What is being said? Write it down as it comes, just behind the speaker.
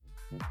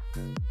House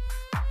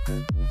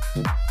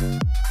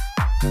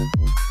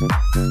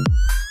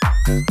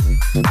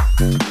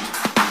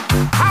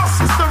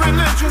is the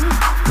religion,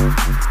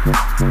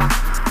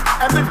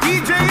 and the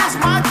DJ is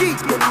my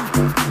deacon,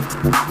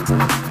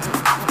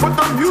 but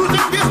the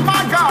music is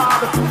my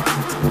God.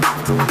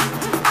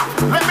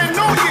 Let me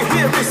know you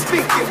hear me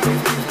speaking.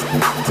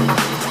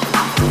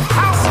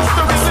 House is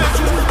the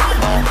religion,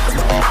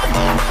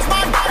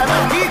 and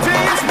the DJ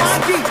is my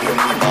deacon,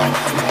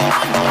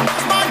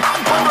 but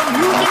the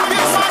music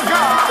is my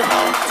God.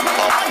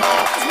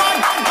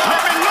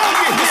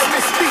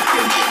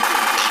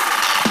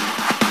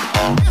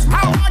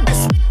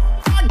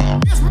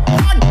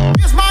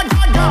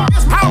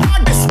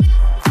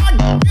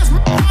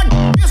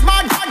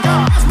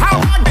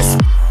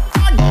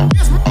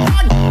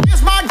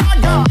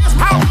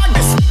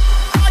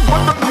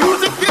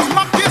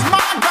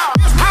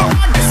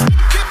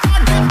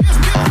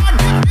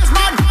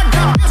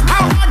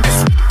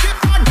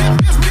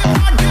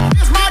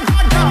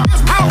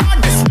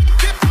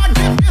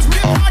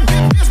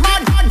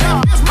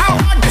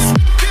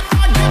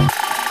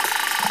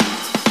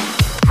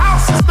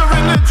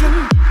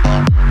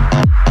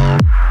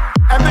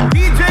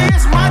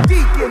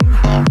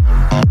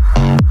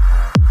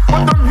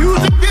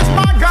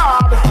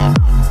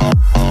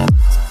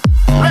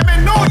 Let me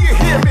know you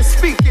hear me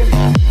speaking.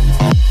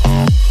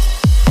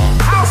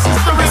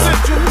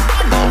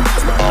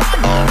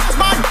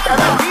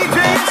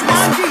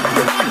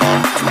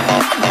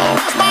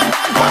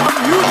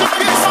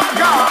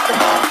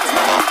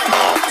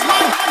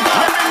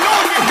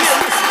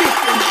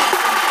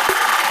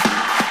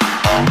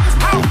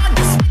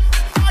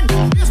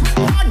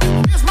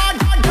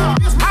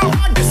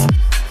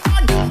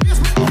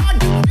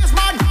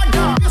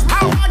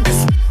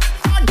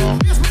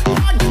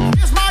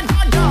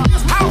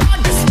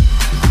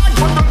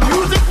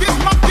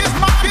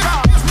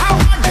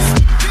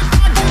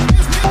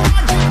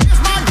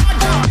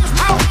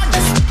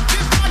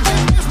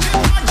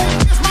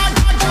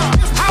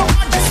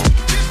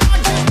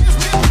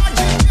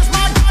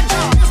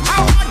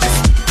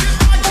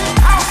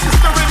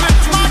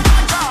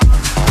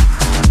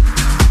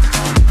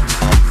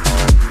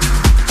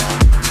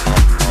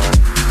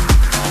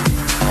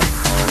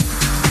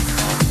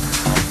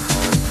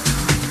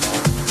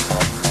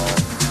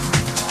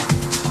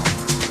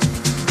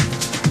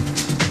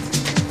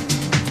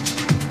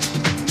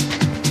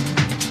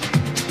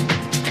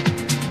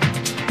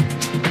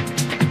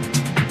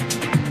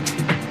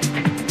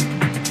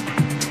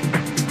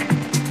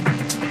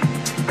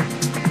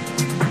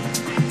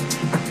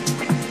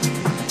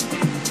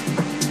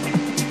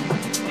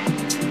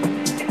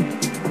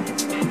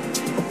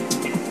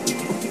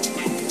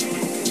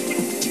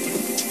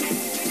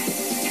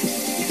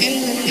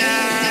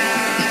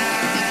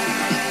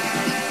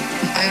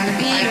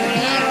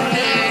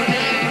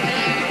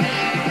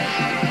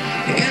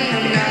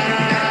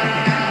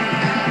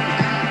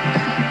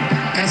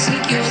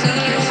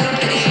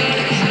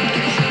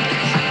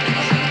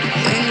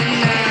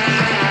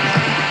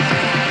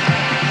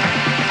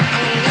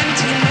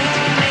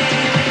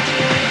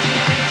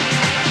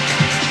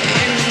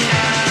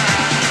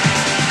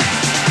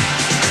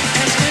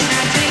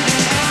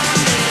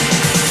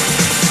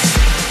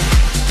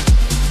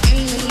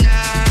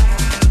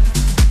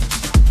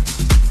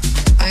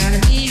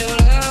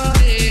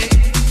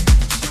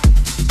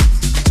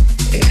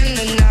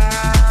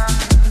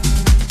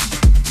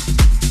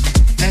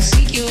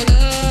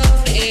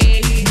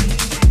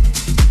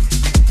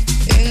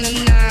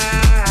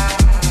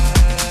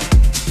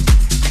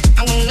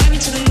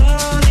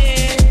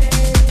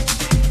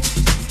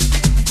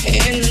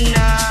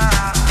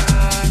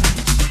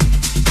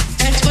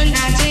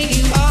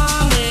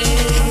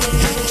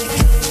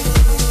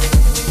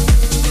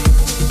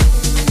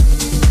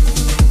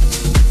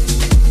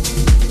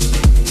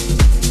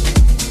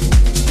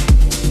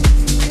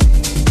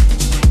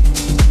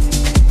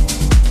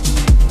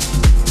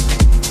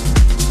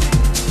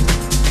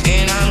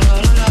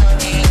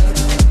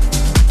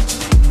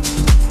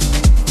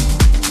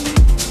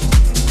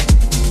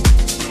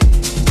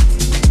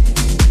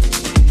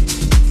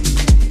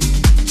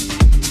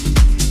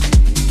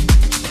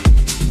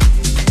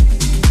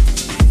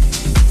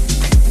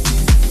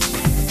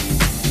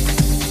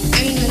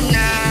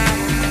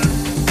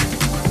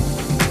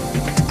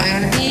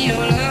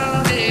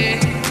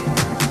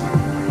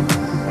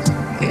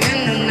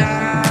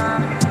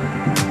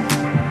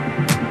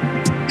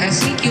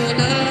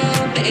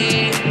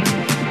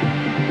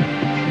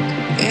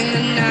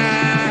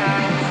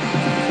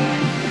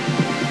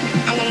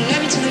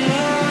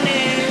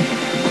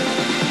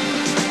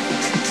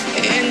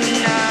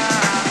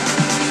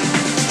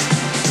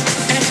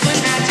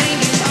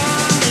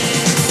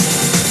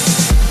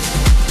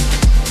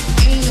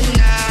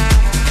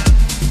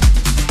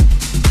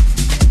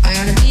 I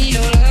wanna be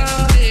your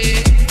love.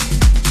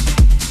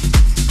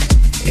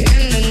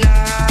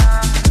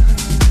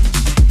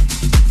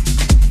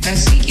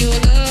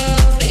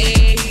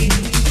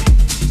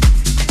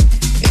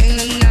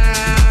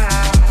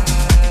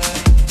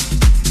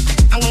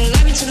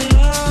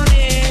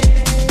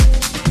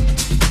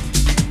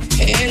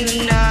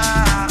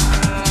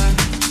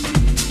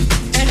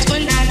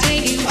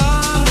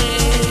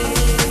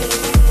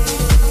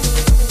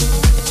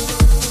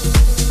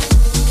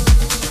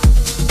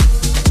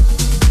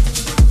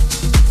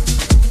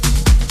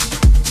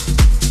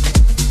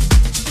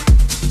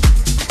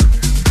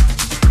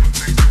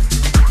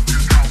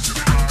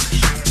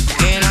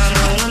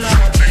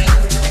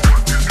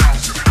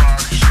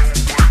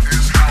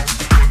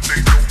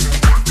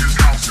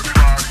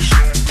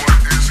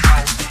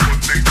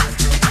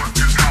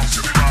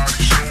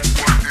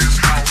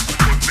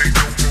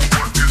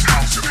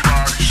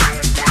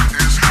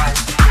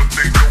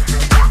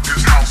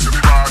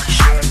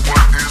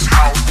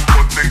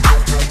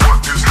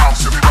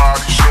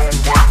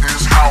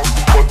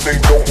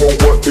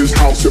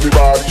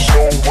 Everybody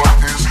know what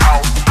is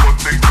house, but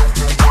they don't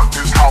know what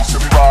is house.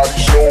 Everybody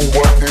know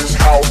what is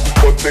house,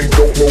 but they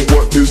don't know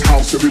what is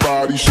house.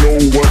 Everybody know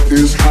what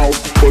is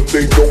house, but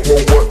they don't know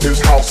what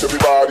is house.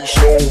 Everybody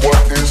know what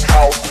is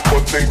house,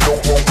 but they don't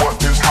know what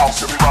is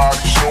house.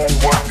 Everybody know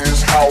what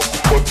is house,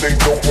 but they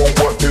don't know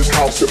what is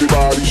house.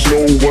 Everybody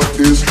know what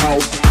is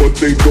house, but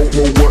they don't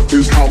know what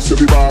is house.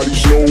 Everybody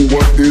know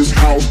what is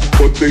house,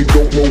 but they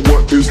don't know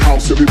what is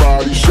house.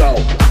 Everybody shout,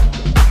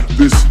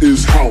 this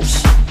is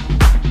house.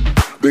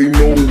 They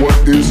know what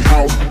is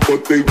house,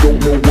 but they don't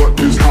know what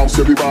is house.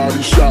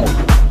 Everybody shout,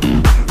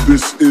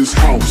 this is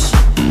house.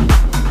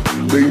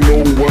 They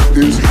know what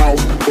is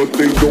house, but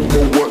they don't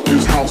know what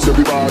is house.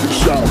 Everybody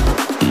shout,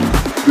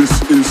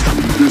 this is.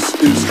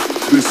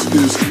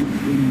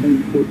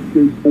 But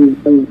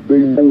they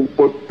know,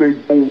 but they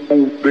know,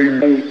 they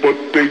know, but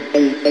they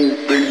know,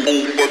 they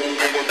know,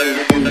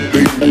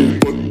 they know,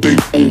 but they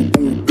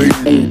know, they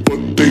know, but they know, they know,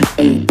 but they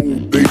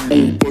know, they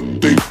know, but they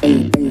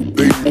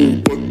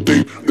know,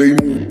 they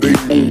know, but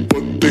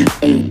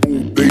they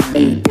know, they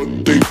know,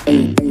 but they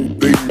know,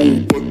 they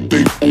know, but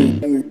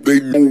they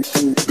know,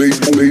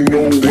 they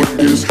know what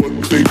is what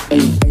they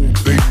know,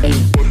 they know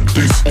what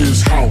this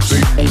is house,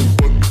 they know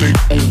what they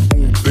know,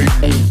 they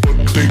know what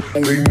they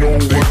know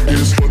what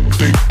is what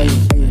they know,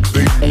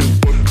 they know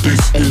what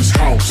this is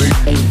house, they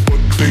know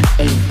what they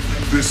know,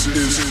 this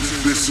is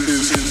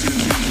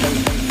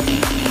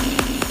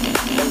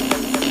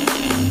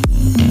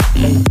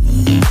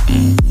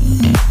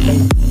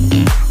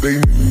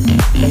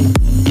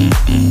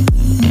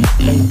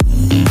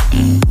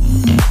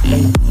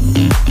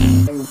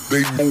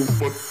they know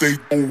what they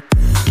know.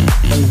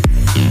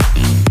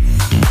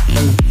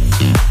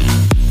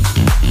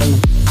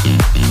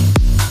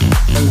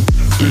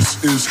 This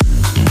is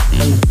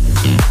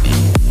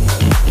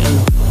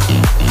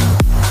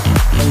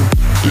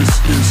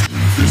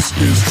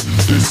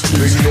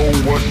they know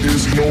what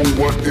is know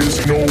what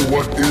is know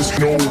what is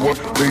know what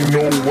they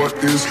know what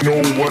is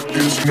know what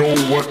is know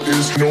what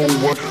is know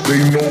what they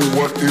know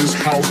what is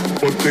house,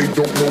 but they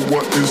don't know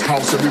what is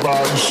house.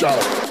 Everybody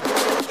shout,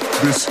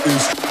 this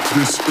is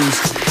this is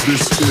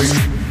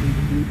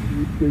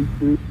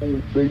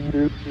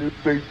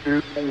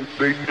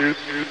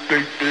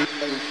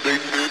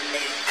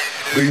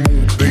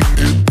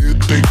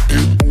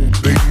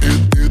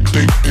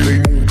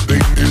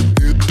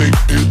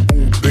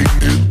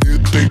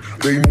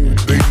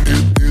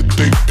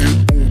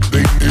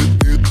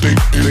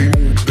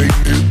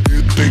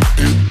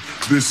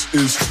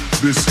know what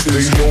is this is house.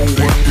 They know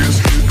what is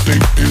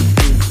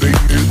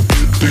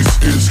this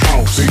is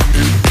house.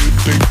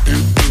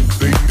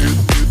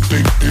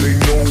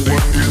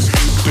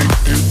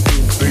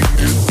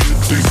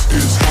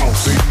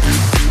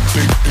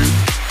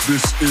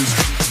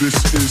 This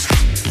is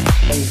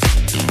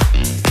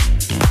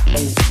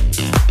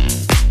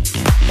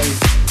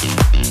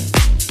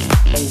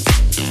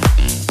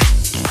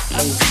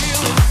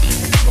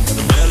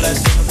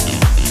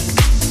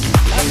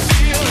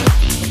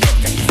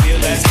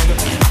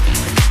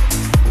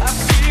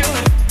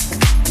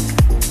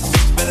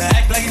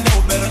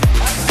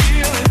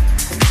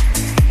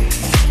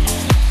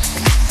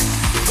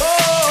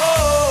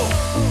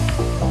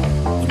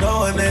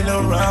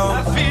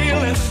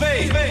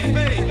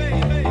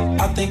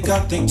I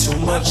think too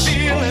much. I'm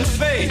feeling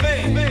faith.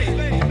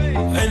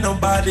 Ain't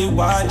nobody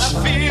watching.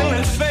 I'm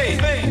feeling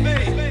faith.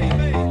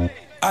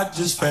 I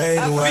just fade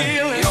away. I'm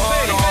feeling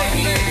faith.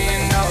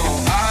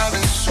 I've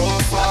been so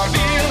far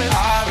gone.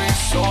 I've been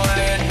so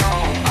let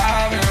down.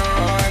 I've been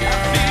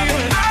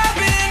running. I've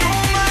been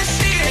on my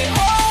shit.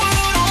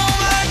 Hold on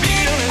my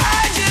feelings.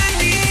 I just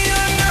need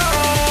to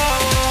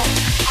know.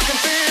 I can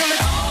feel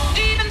it.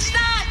 Deep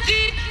inside,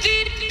 deep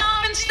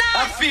inside. I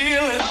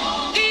feel it.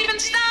 Deep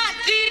inside,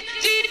 deep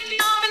inside.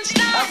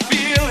 I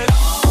feel it.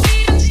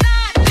 Deep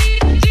inside,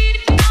 deep inside.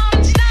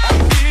 I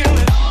feel it.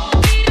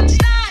 Deep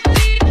inside,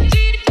 deep inside.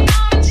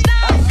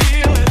 I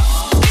feel it.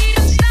 Deep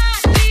inside, deep inside.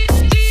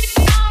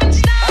 I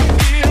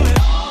feel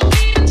it.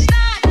 Deep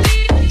inside, deep inside.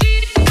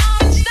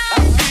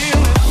 I feel it. Deep inside, deep inside. I feel it.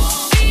 Deep inside, deep inside. I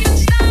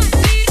feel it. Deep inside, deep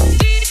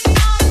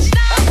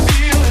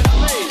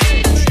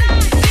inside. I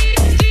feel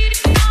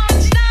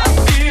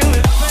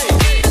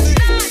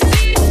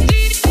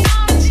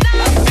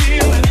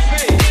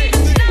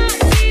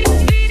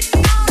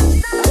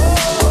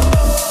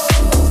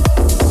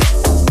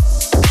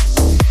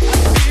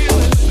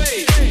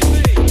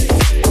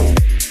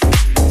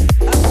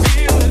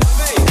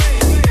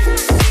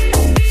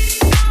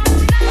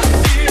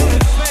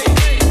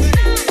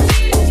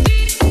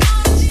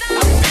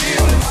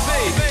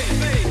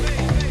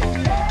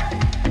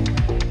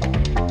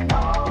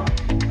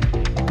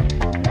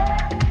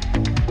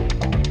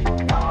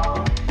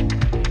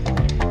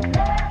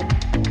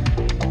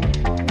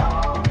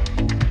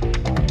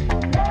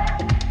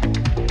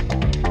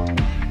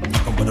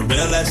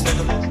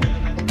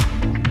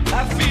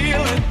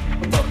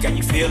Can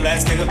you feel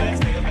that, nigga?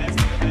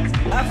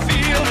 I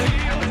feel it.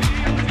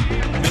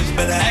 Bitch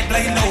better act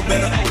like you know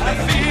better. I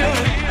feel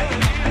it.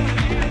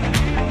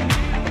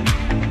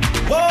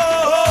 Whoa,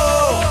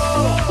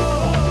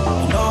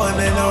 no one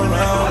ain't no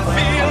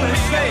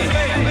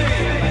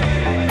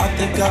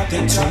out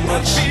there too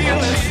much.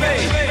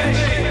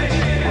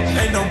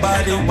 Ain't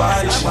nobody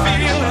watching.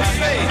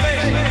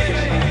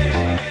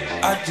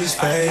 I just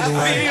fade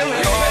away.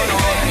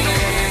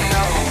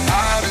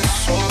 I've been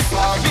so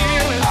far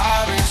gone.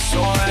 I've been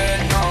so let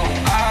go.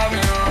 I've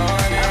been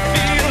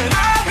running.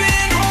 I've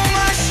been on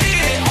my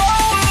shit,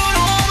 holding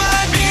on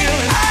my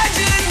feelings. I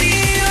just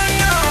need to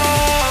know.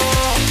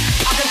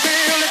 I can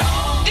feel it.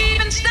 Deep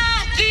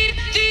inside, deep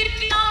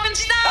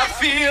inside. I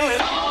feel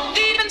it.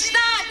 Deep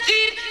inside,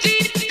 deep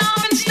inside.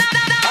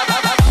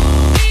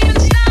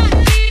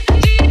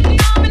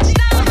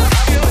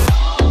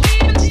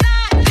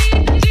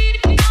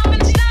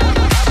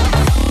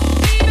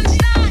 Deep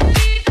inside.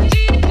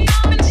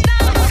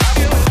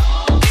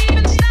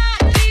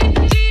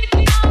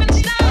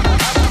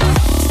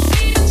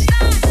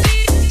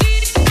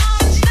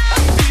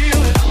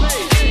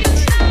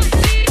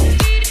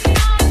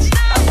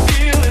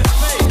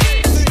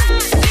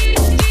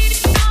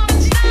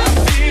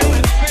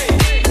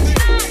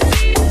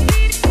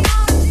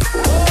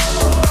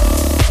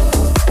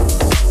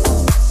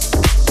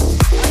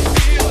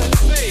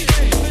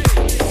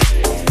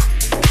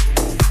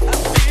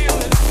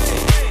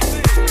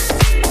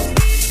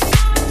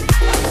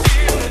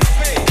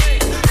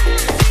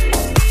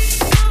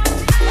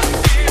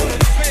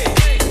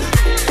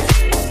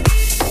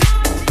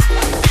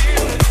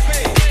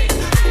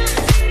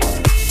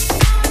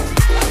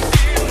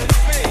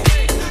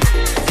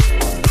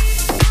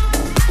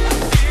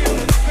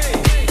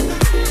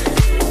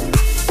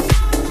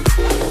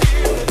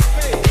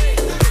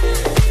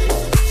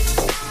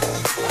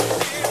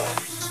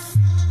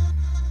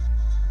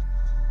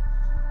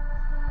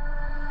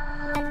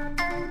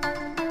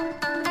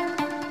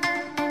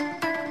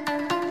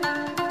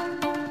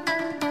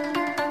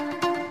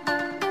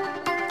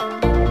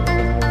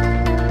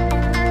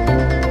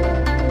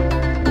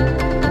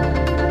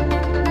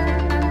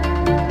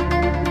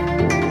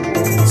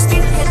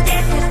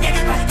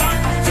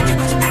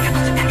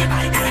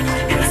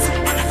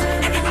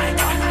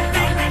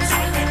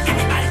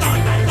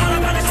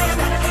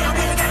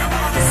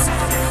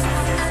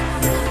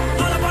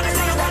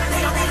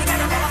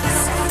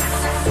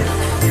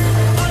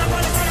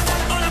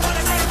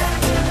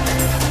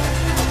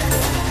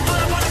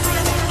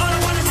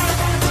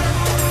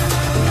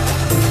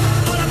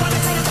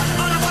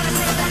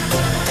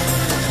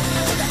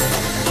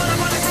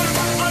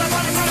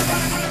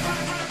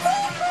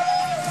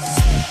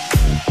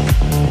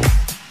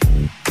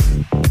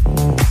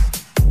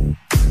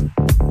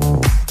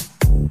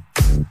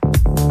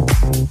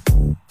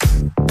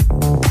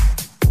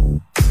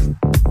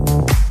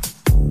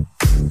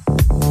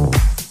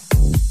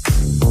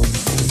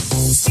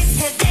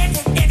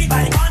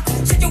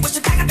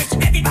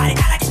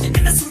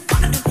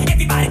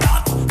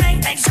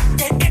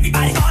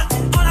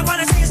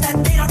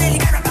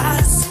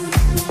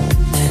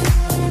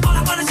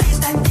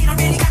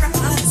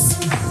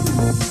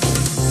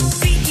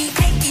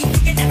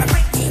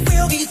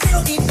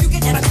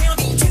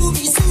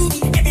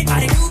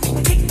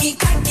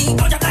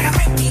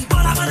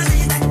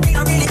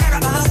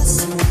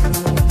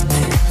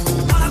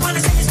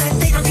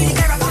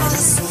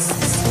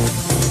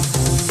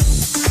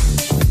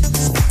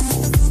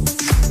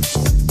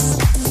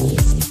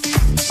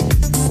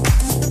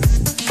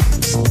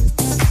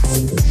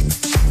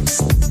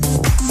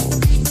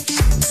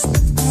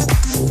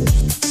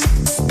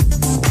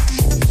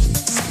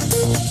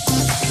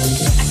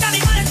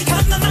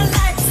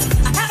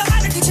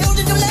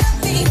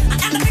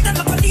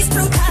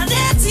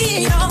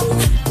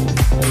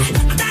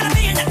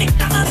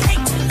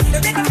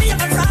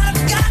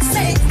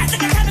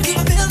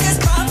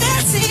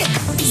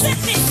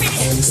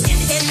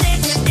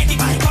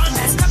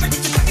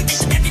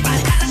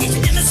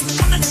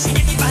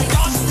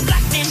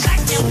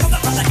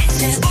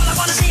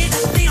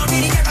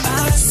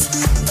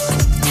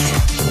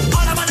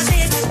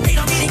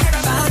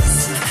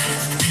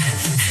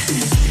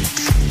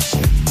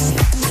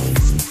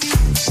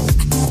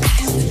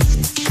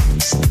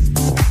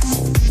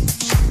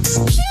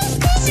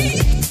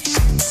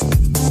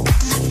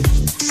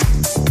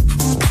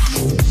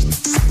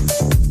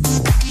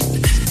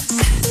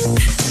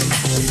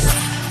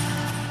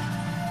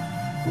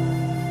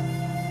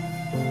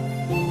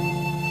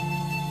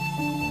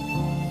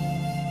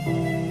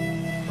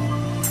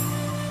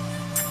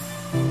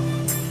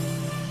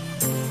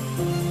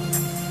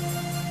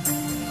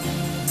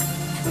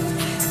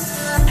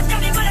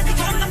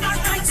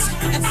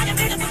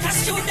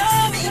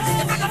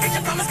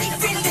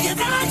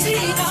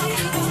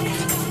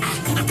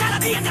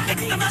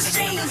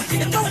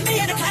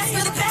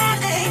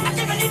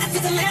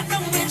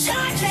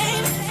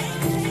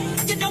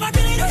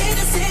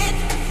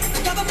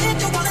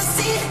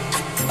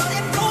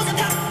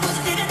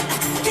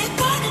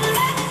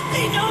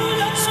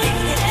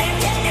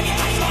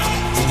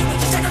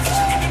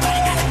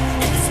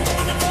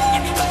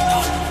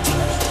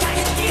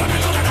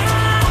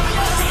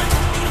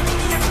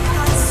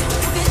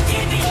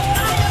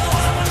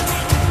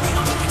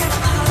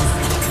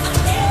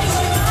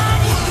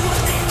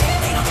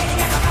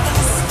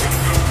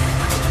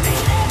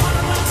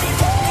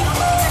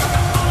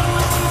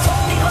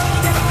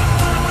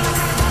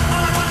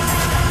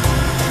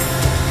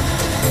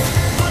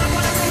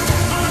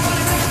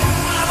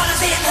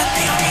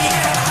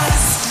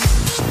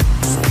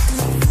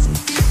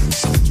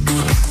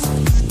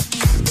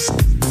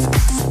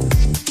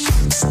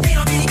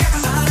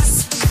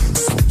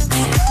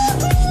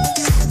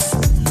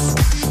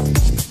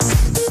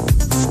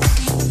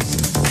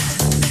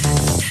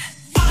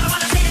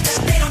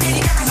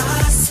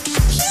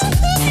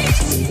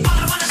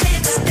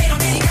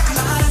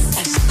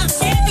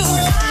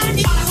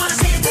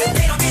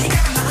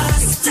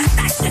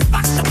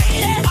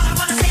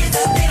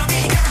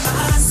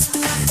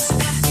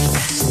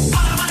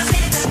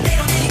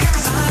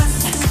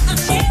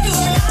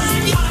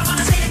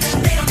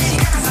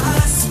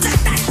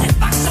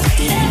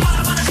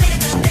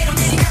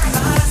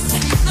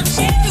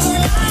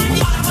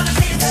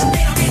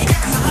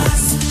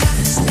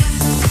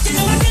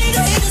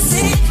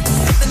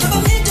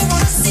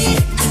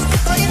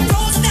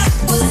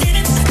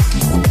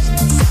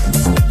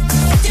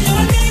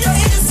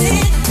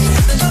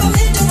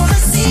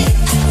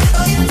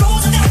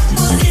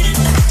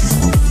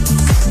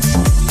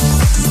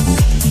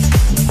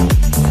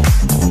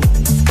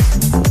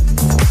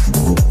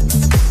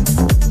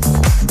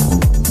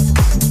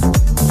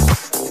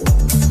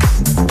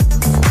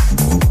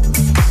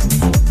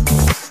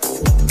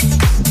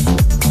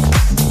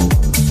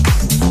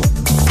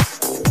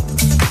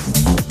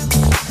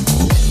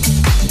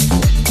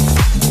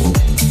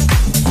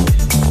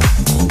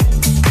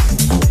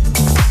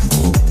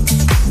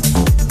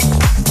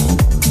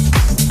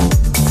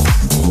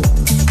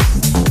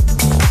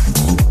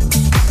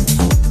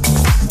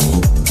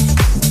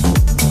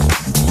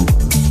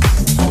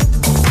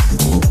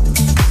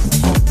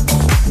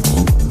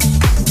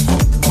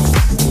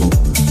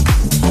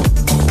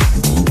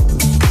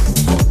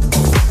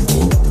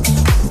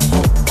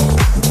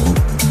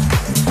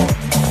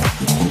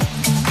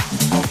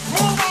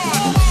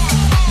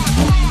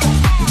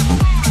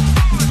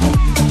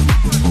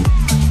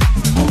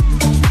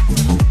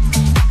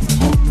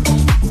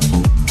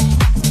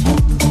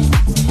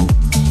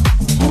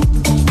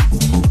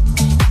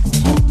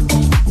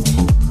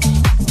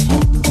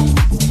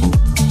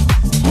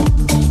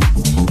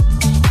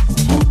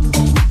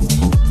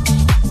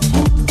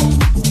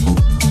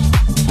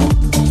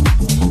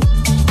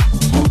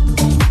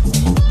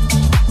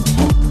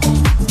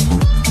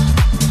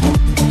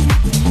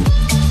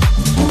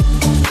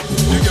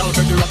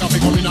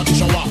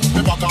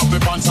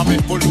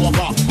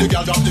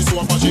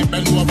 she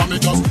bend over me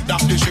just dock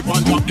the ship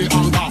and drop the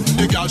anchor.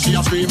 The girl she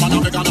a scream and a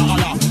beg and a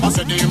holler. I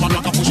said the man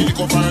rock a push it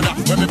little further.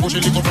 When me push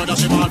it little further,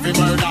 she ball fi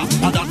murder.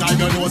 At that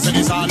time you know say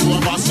it's all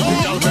over. So the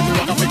girl when me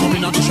rock a fi come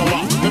inna the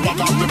shower. Me back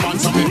off me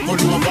pants and me pull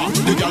over.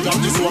 The girl drop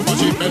the sofa,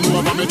 she bend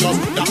over me just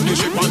dock the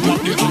ship and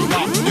drop the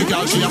anchor. The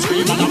girl she a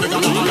scream and a beg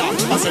and a holler.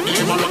 I said the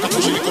man rock a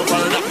push it little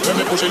further. When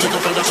me push it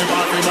little further, she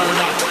ball fi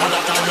murder. At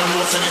that time you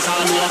know say it's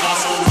all over.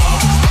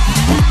 So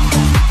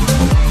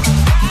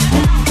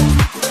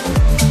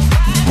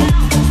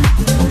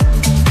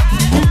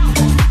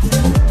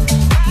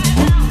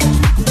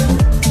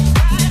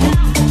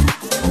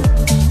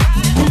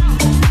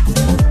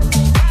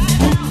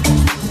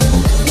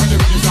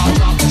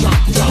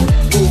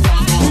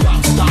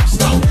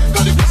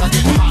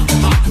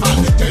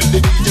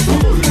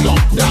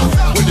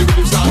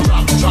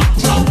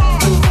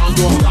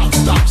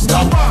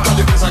Stop.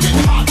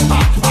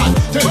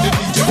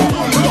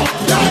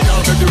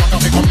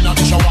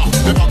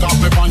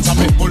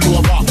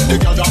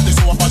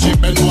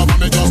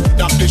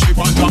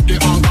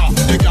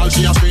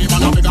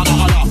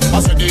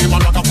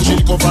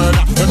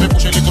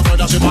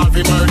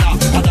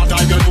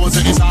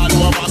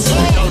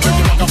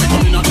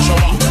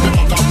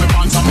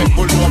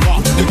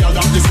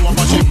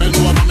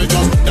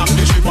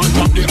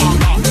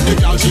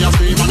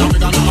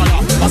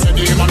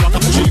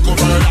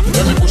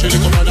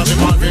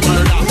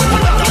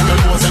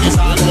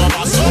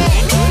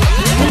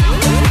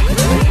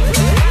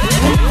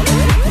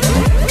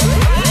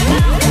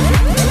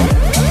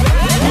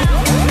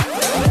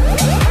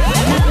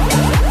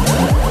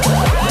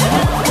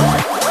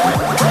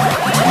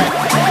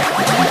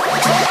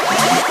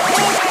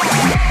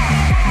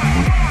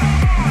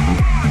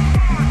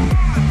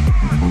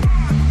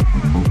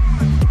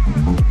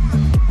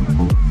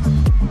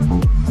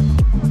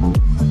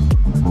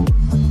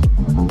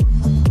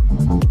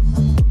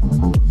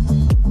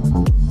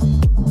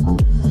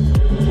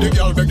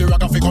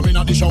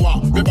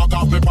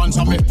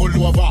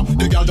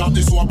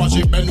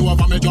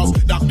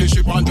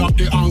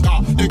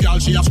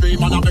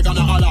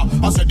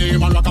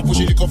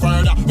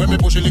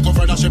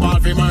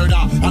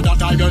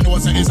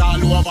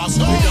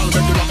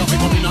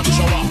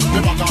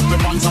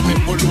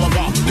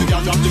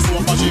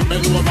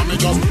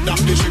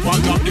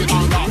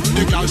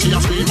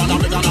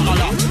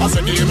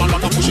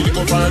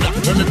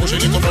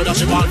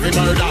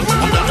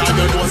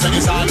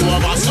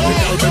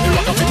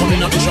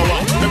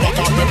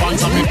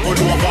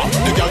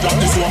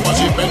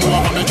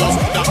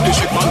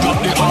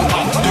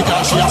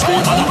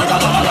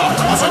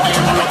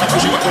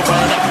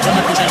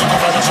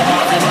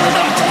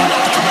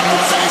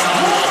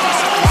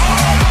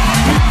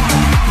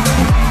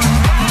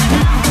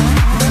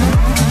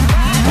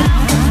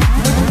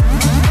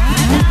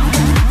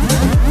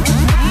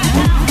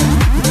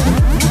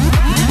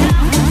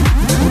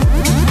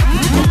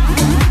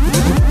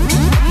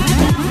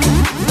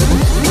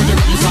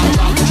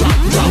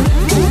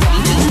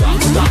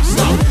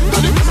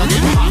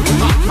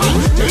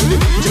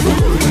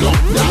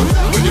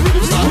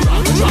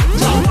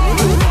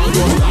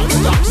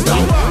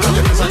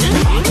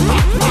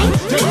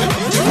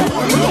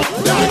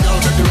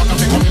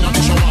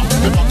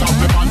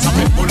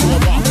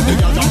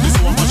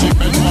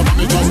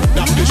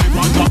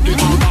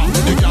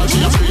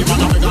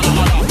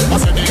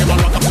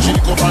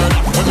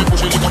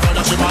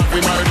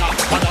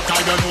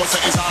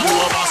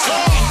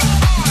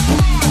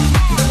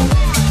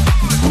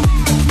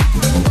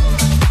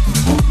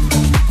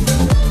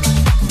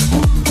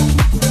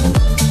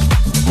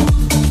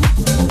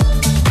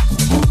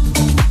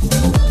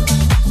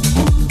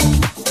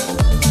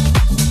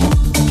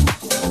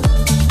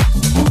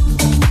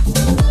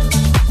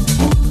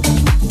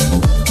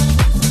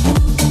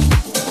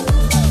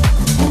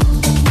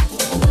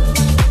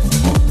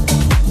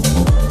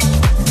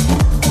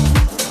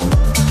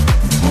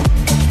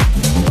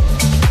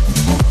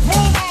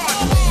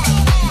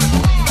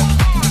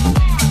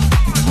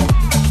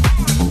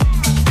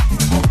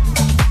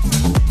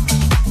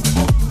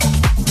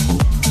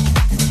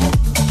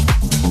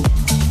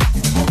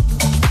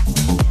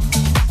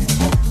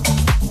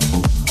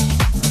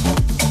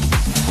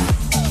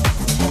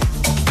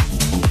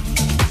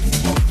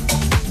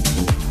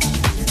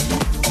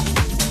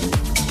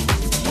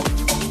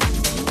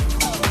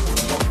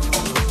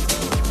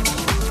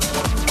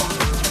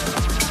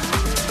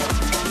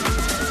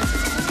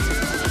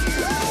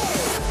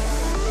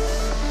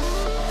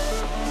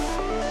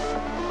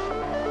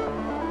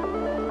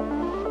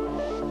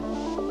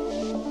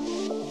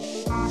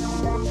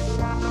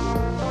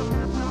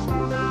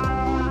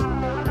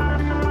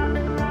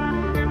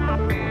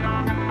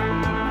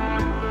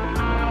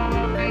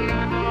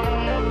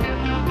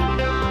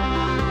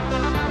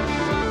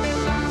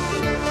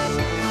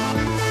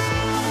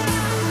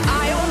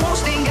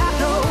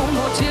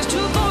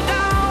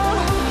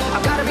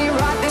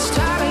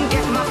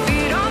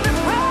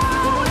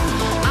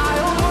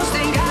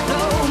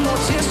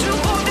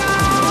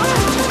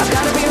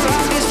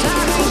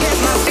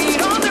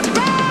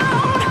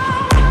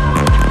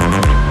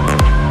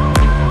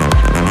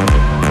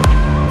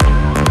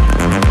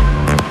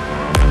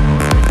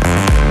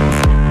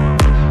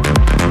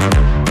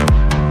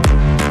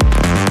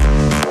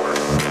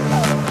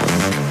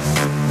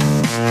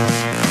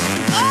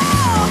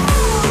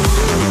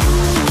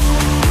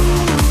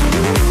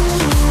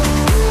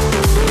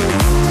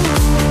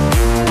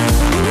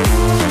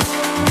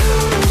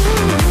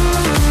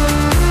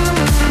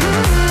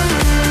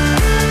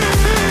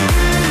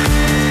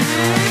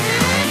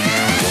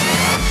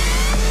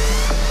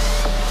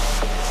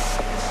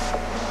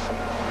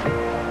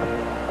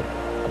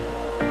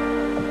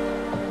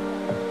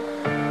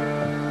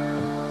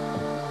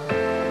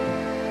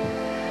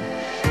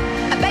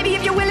 And baby,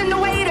 if you're willing to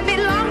wait a bit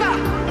longer,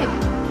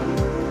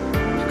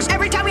 'cause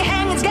every time we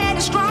hang, it's getting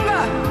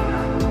stronger.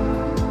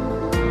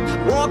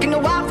 Walking the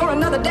wild for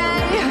another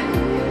day.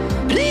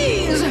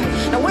 Please,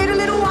 now wait a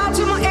little while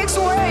till my ex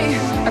away.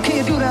 Can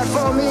you do that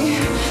for me?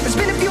 It's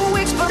been a few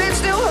weeks, but it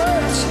still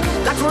hurts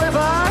like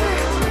forever.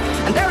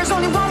 And there is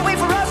only one way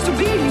for us to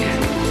be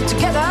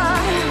together.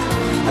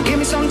 Give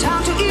me some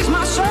time to ease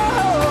my soul.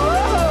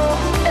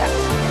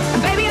 Yeah.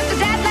 And baby, after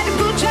that, let the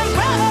good times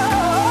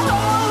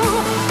roll.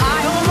 I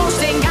almost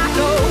ain't got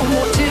no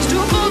more tears to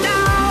fall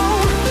down.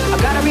 I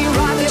gotta be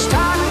right this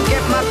time and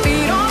get my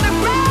feet on the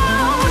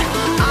ground.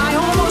 I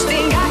almost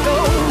ain't got no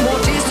more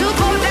tears to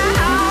fall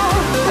down.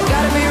 I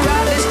gotta be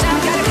right this time.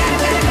 Gotta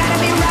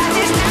be right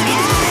this time.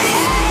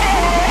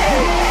 Yeah.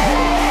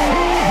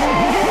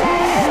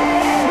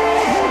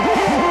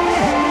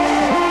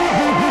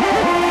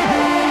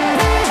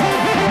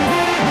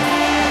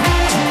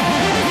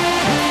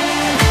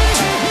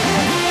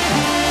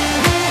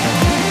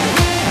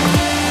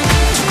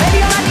 Baby,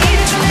 all I need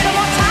is a little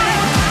more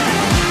time.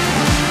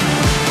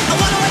 I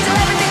wanna wait till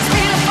everything's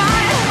feeling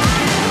fine.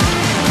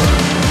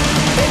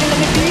 Baby, let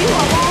me be who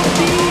I wanna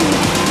be.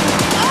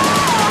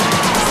 Oh,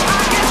 so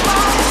I can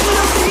fall into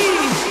the sea.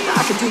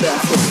 I can do that.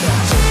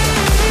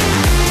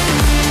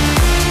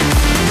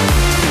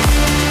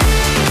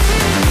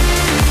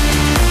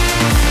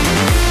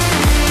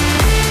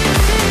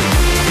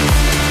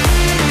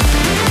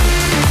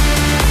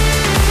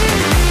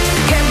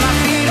 Get my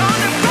feet on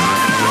the ground.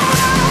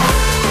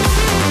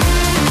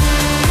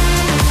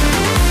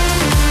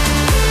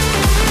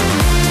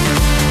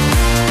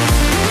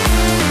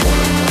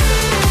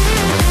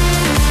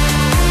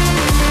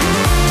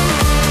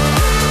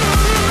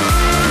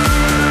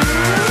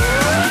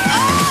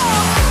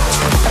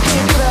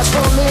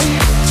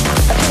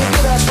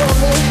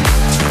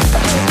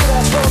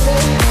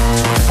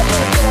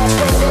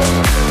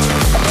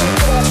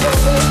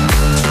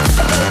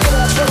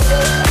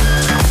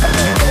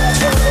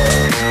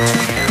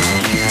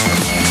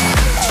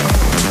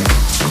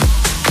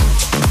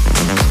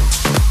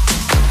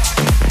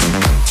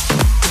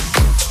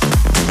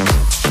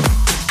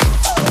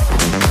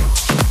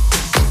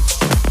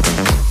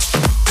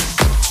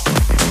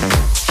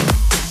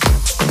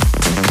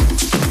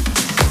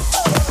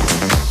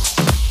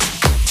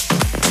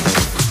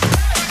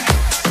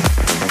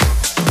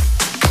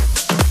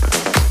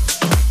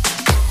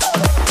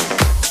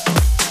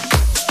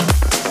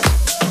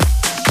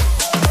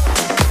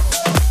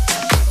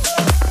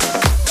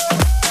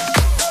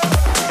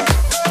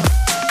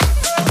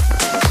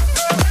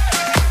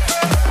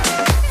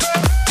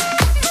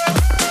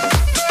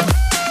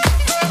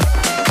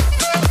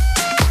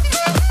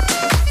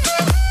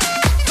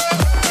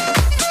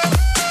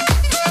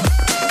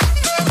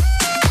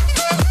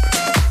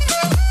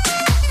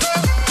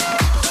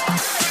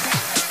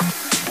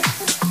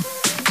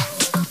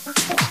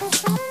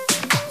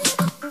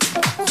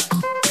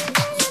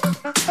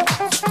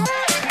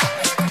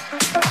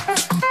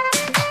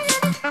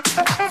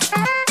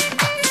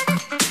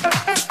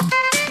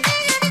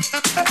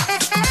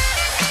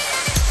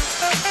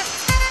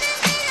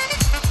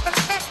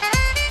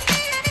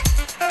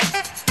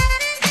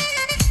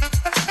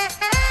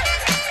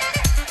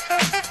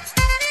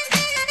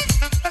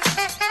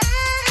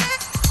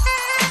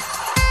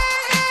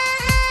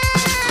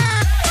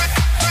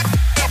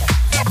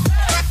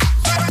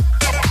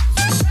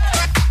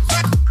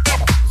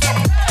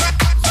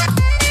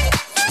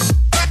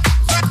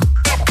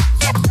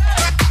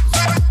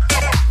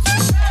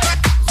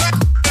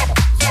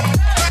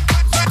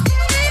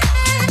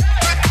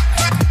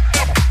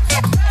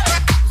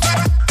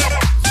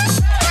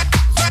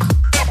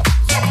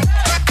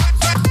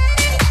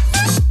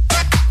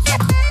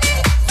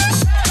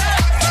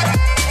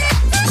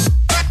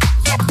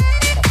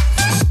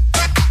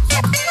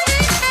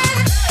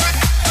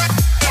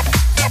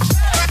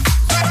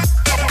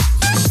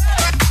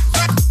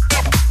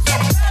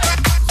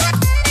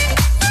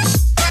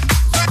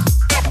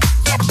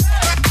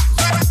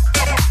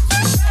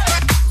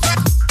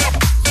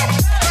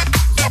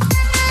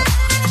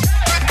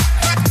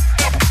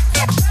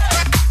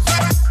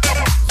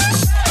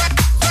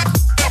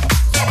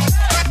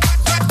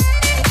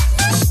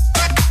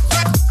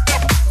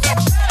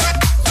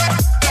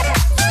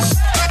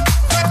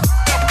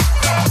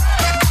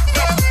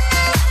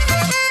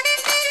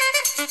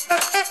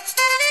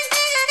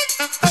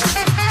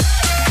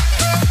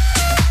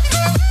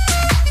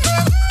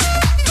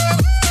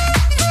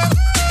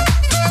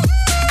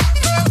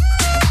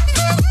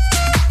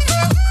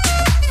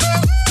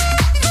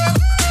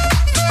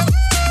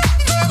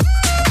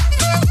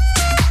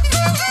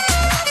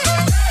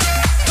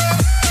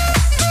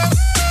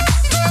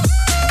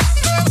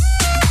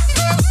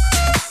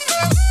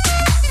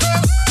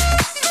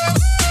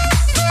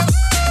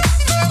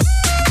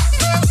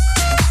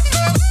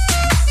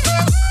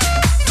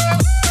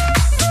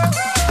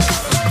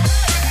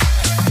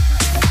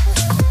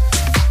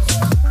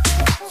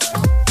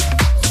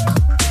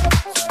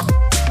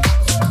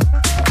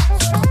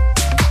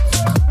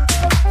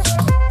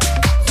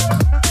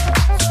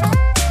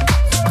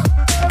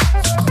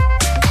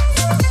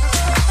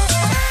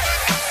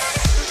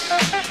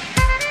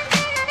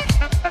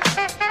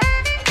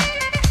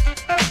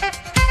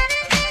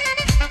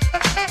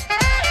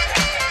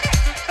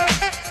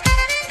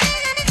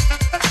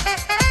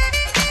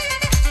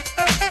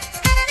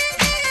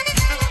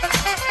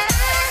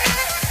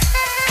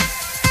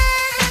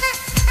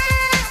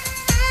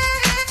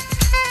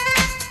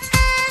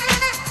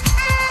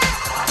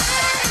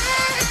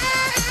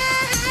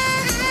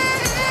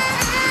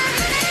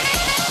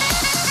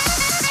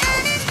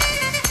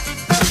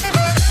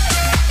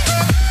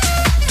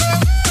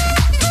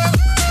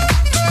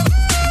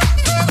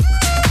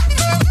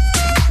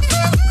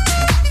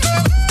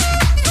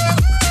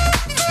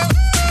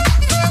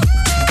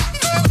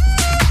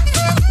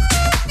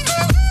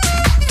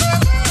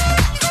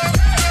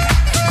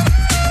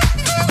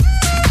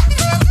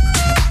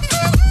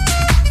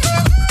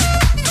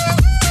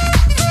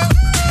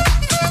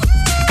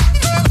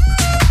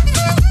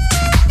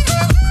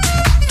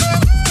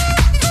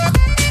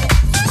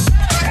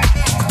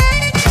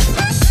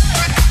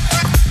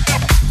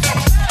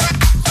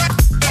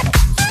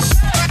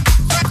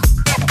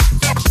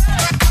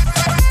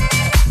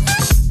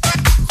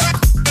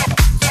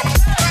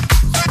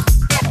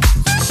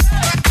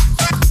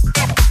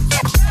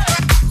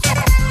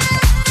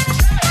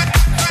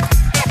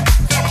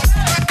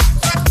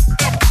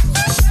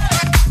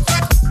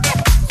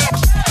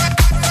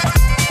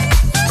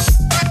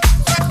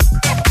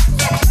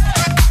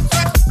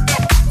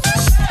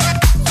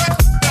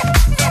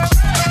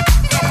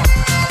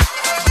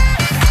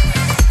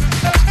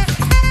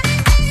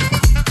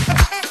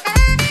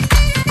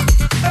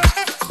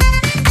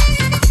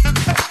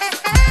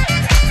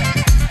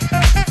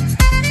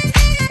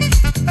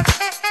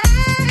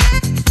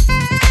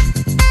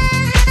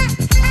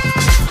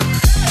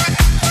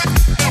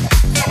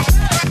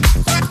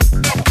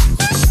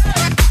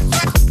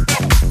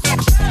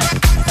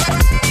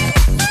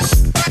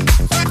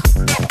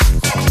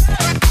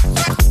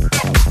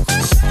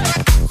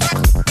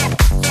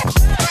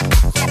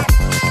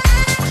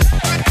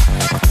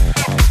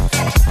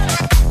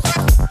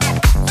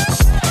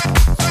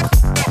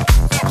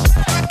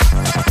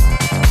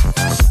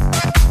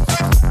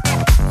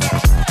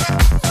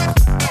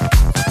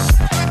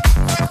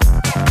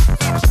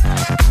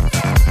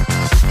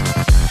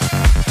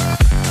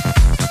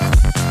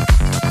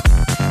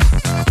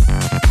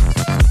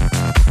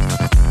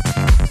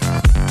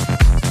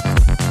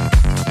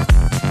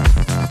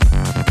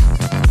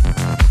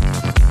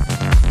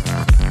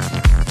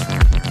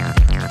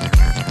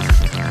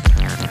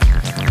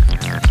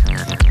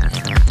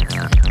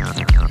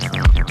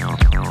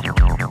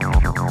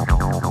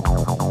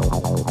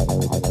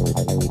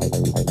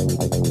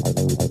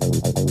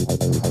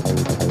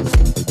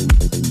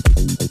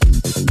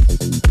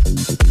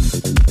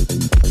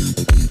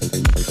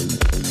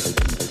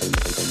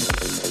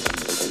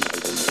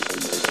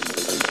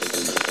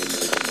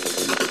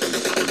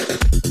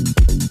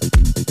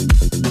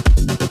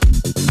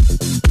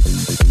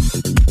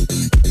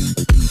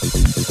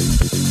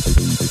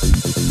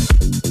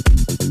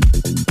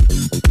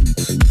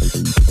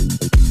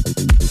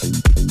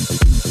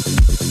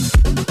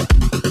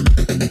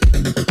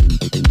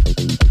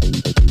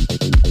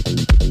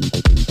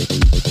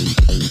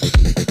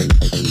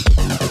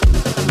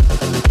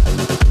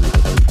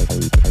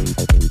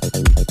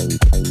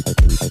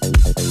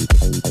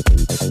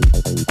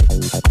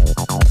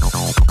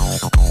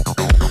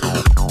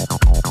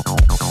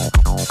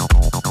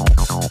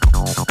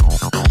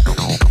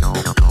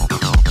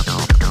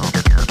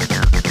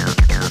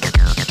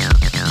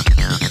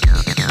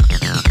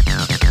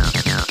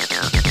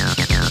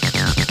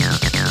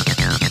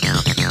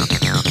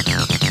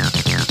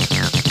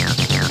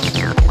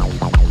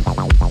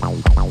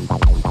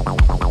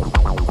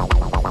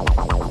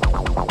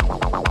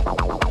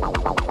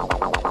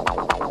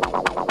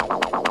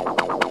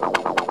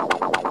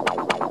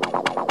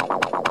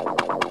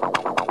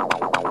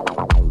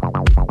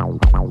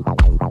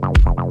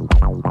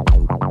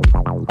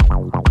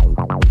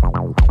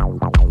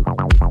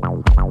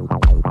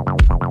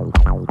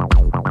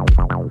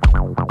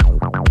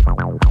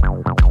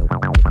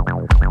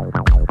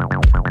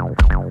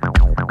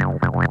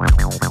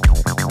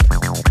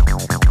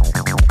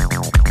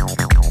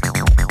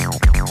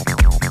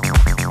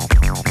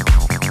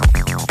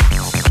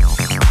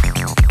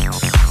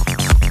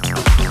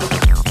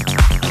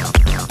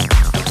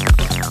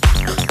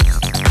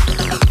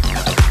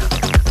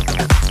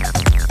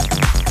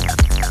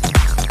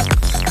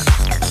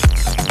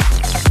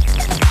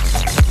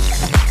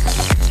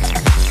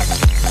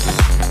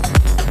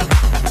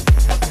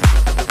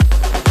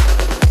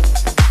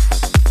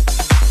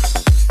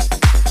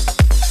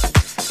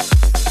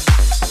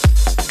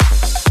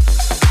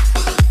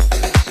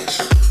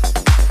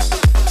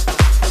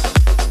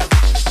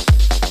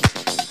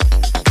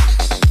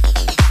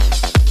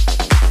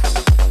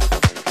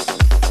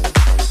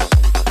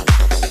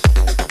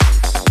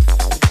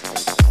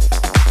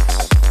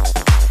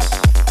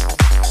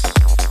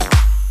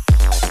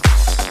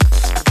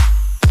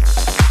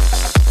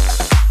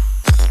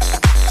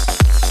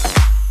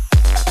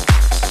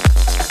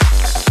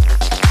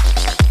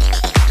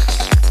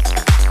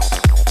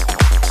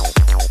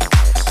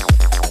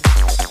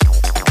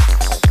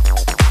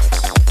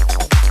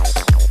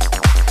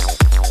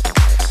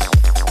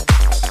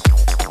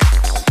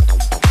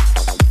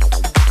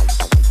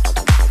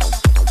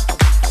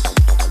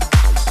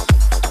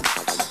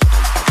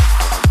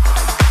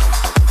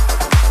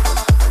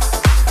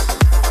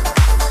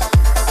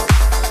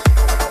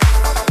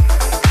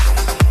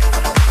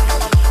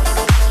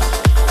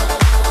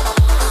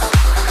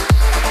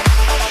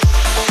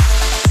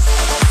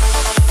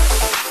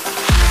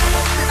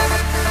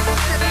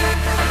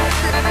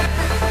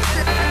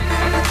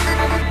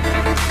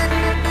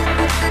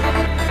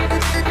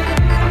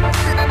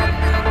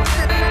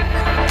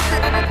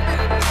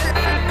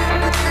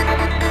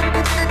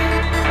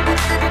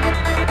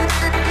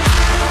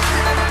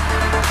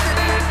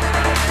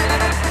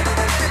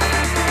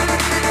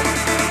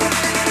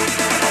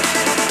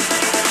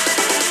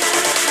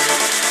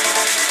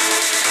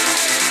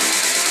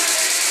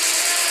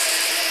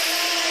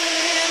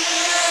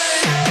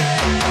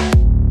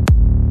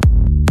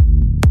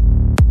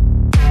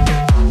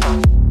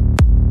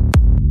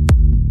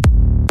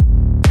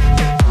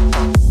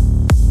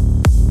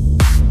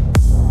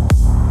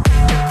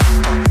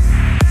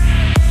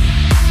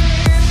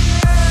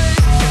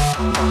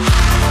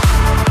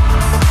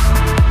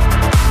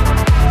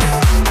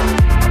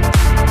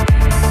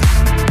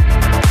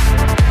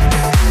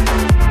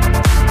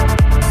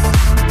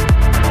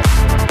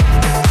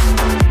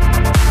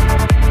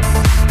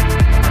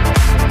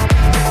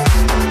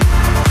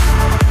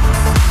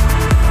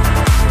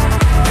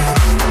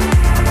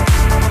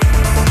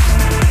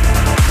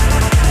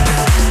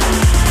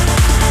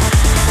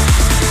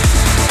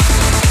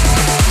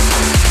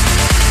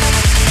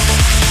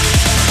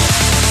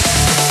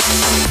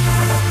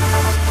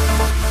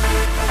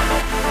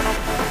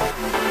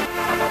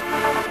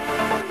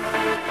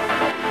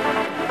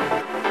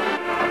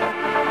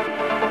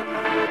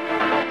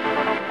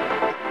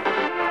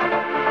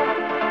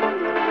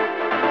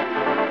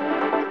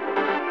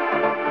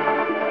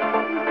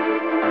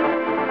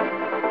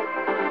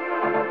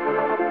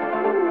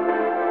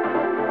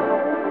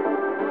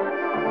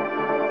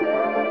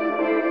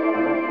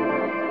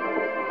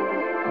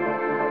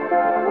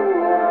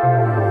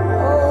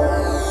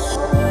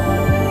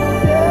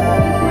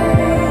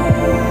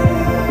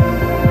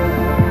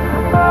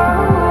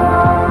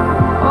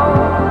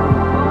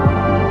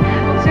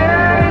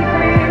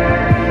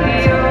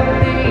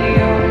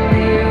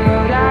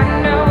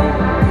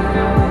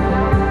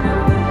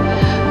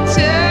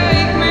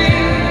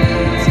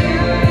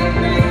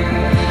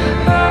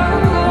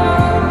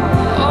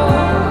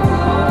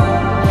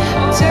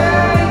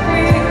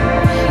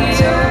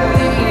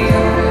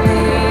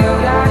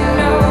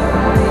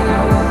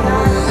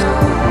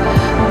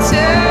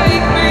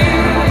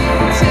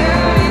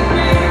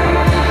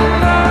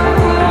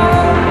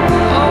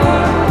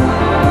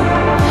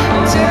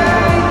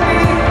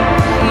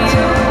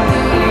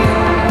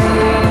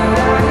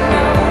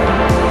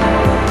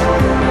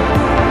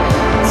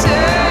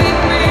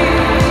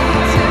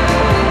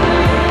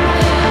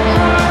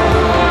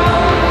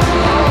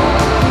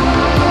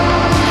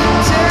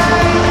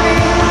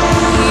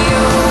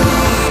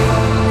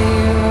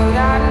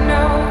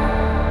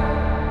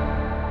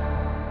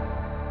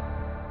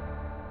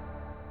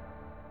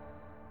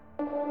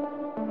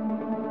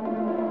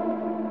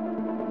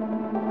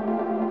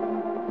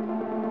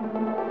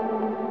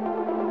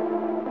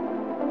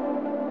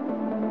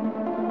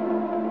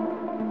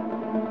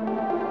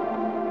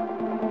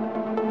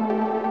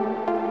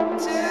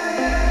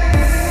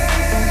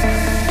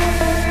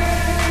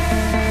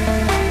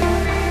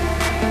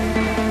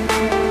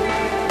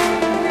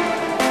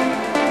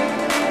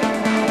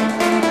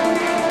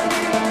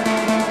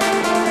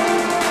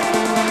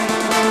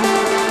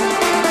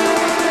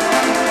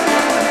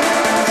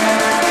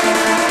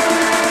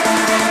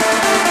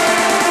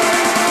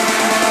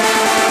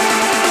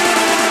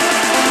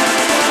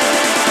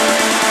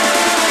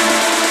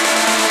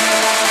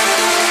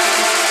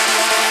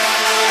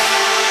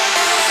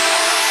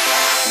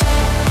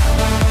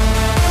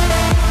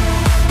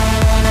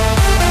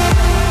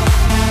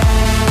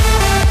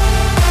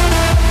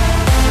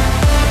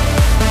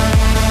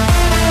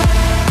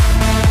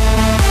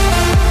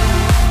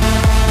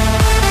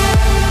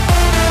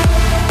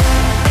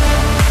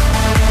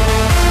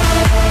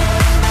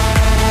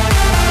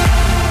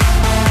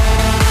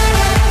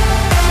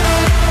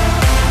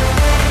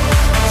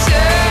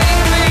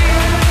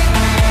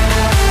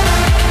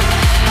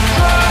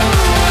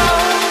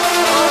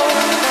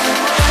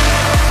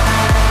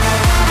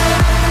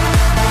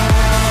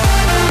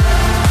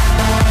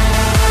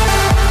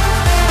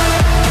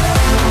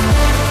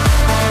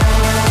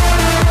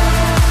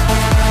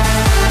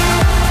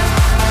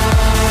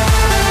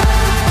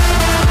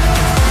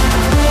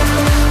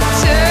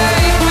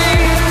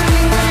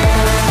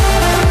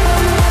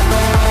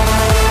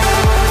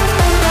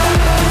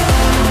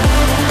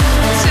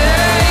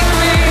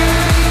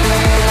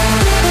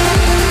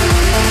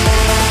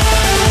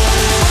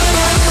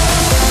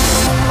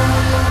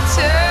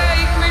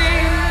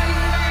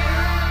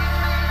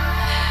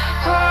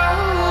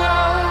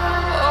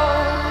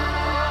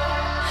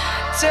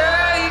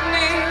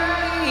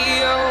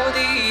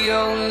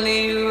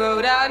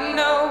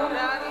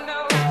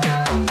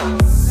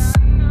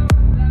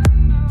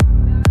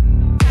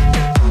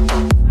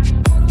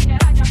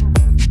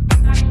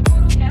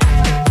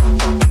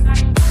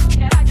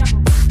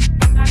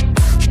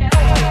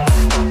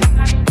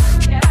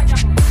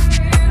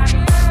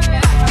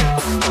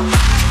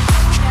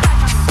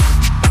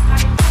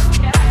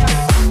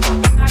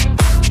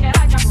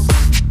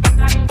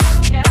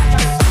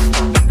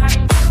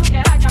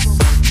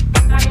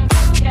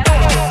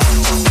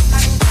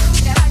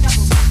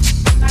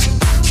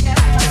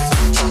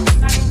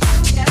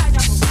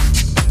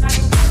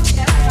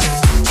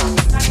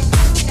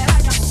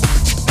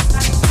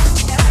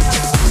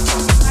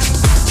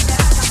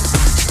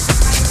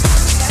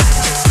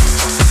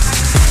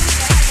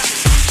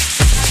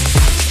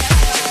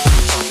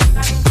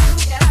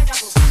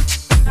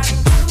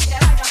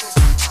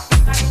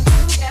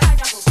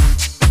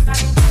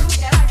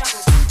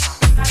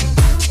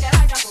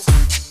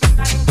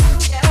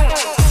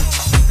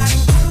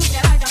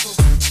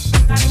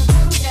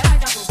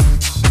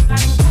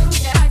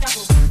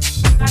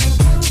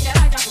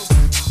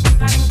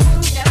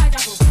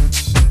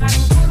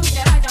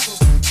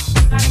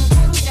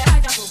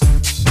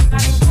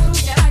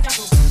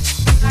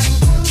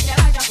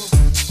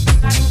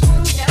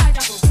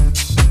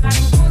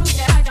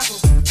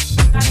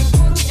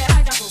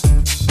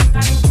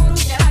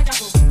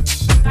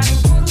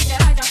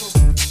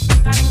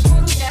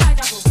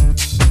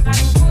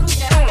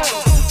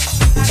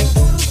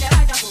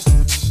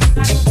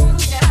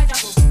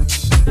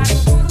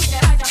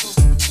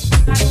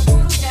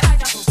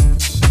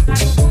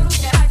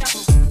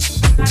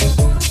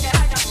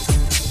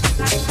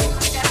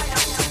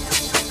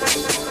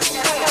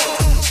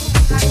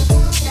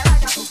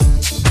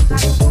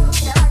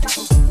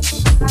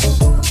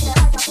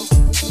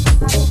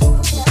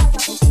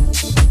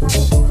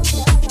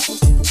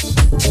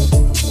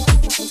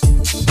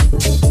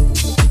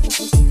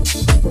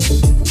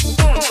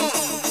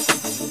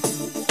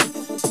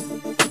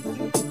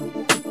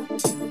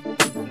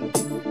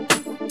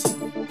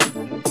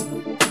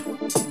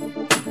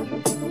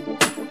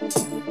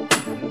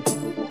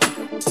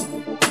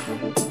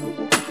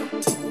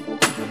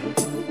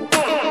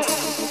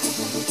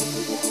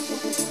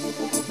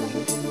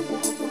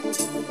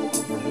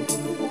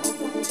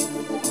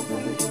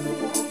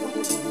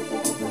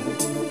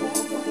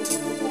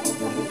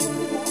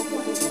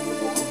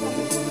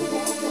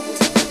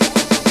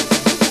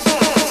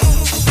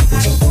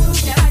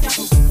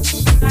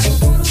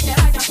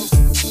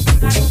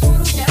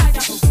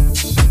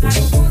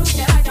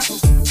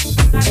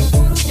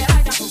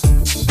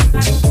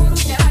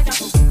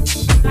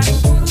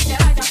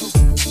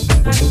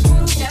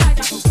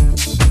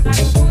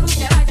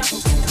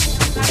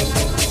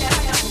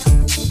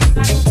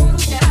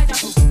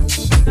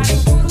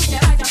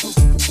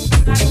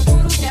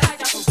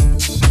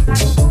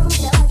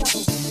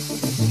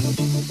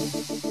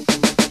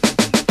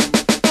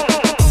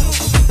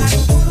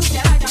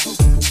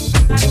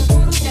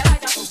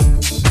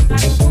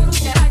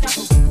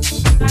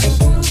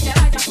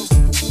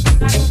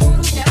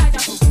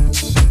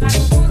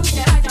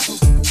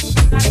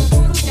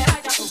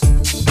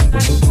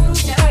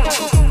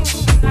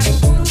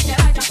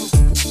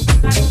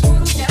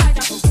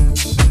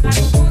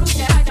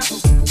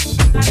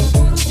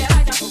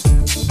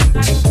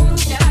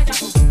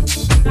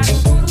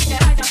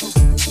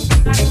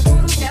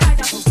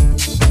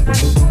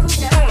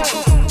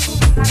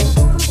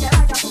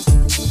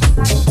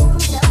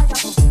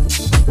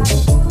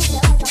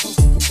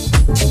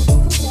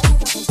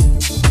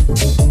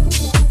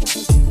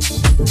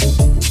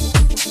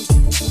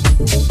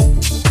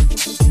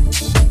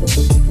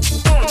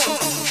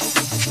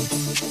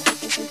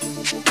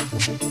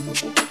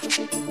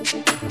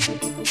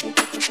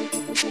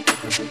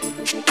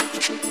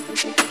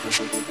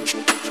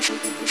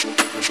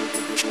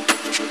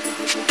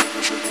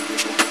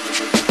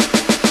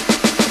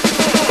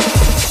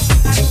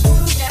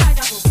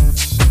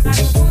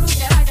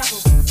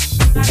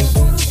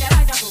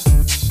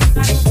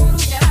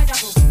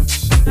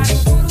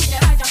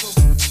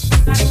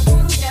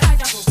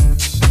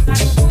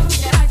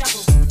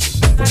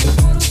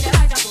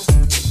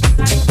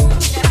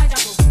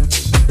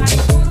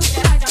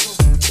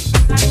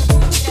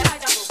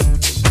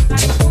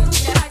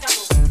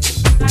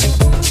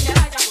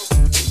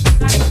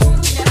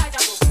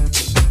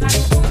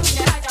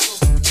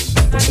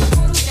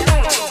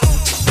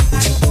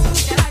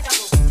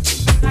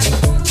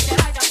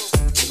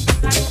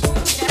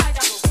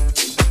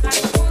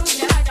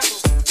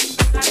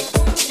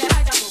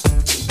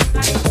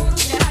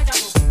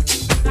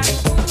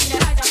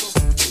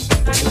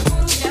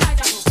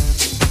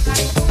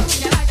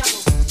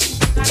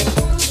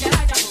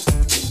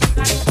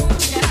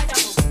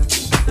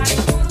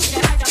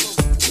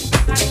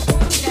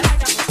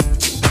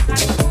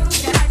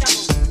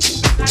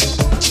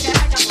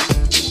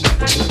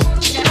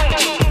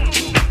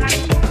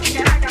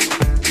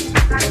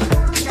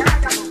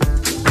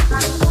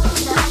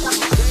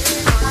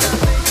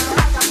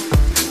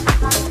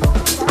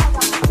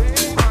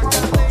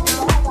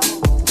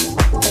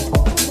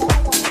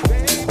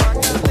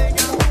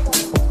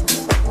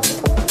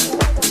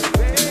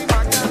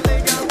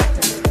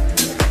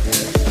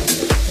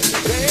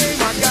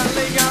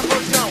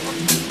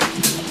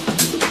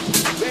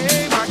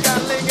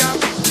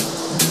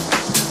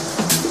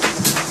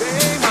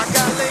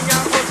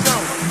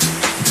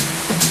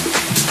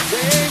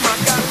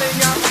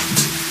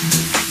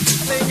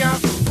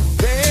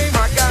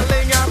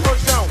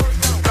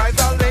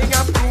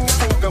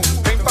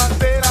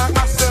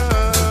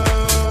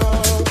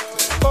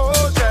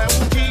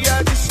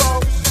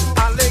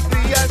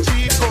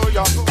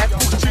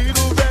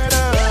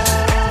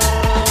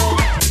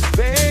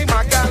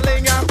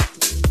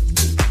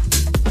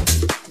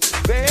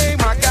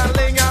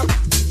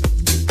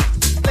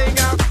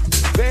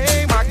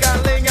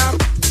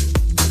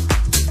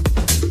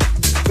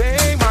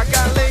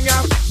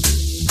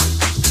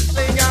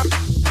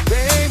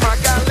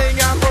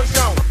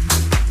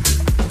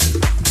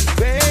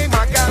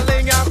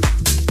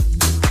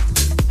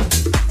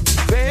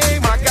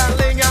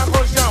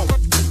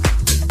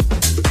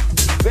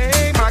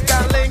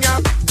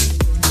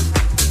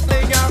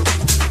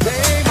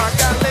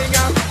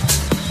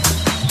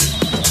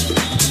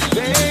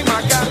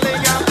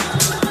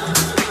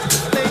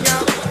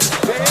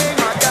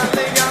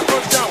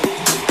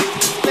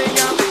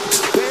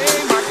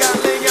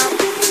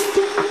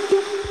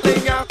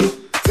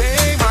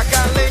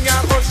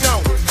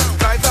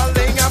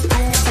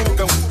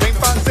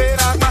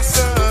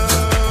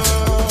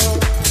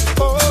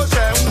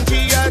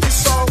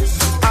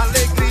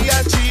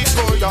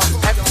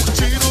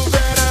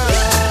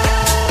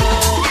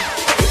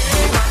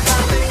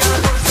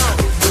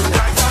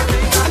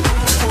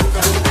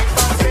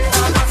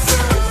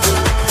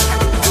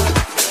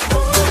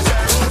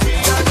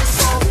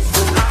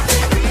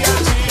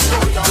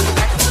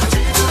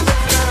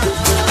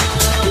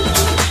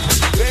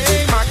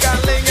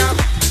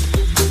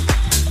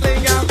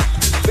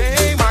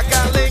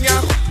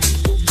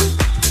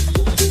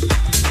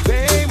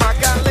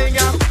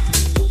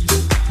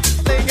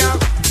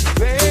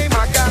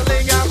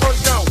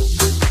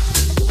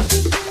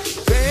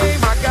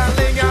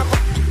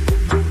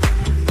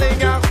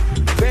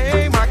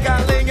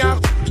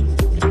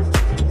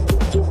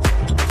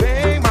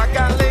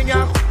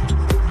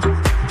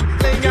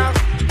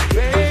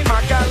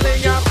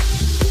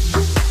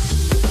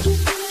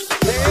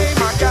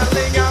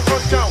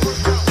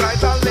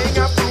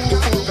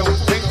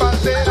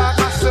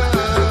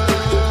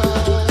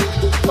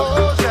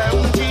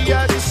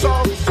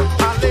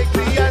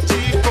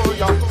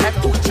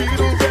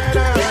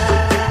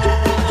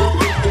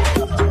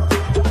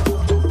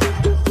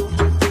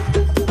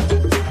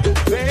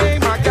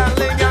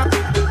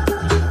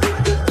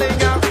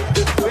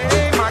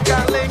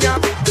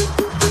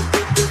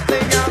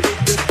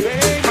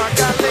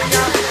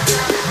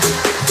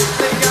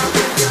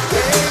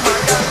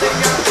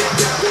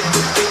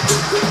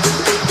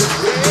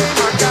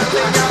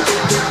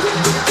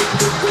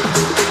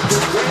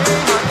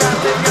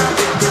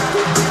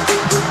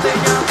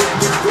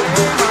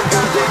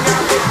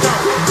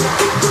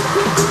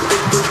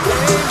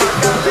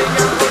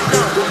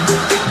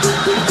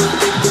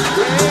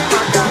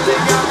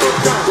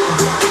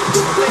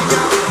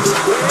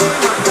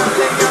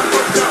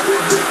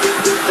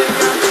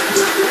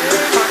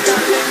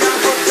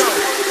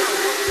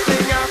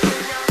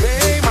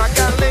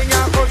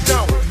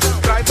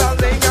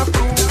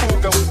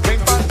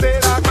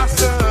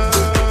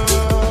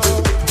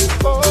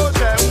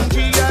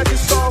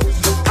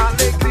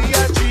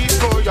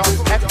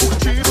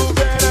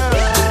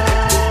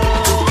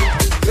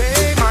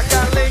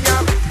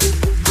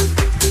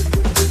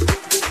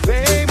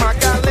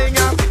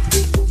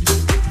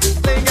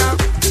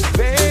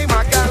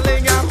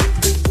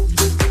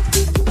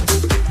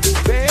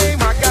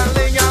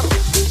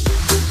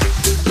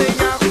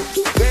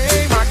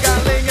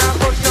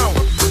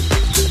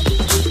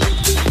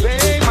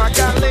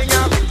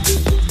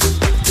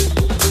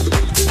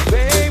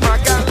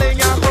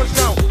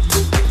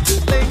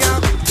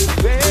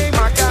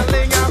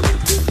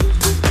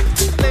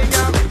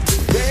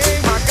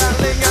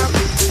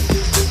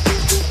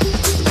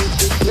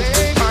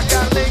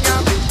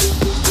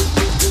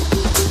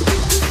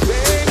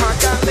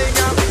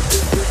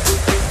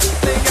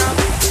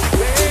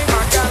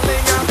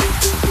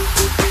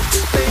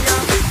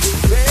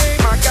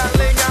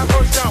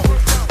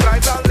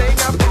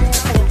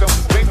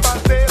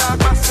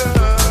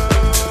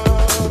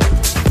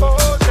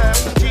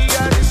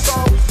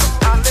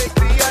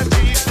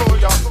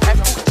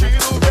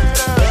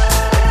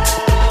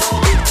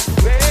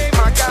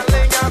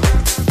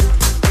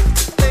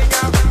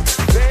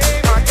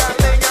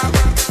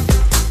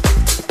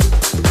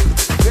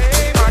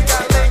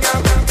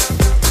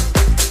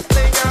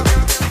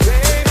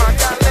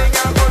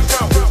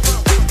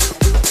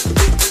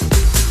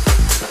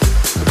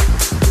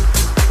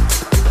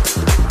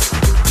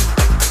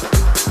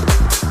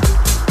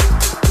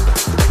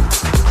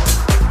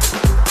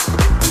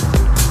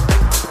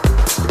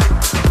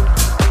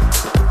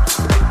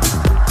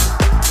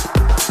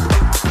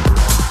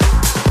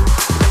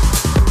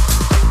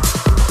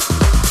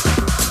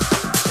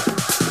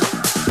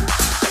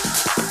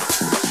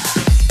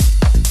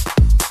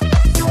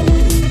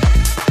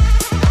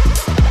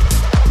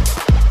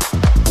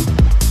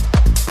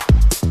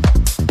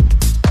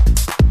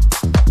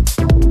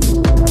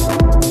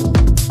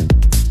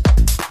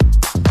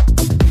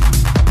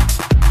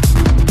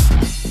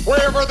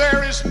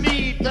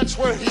 that's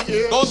where he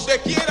is. Donde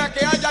quiera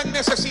que hayan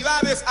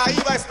necesidades, ahí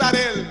va a estar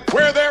Él.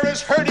 Where there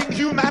is hurting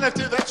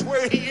humanity, that's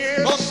where he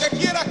is. Donde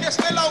quiera que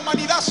esté la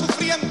humanidad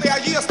sufriente,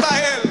 allí está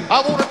Él.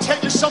 I want to tell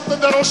you something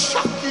that'll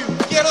shock you.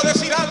 Quiero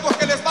decir algo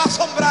que les va a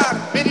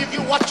asombrar. Many of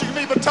you watching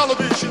me by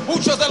television,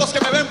 Muchos de los que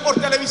me ven por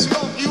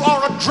televisión, you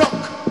are a drunk.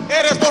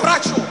 eres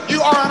borracho,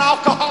 You are an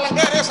alcoholic.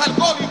 eres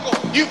alcohólico,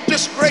 You've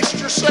disgraced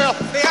yourself.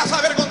 te has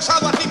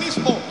avergonzado a ti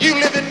mismo, You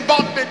live in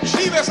bondage.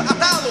 vives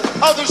atado,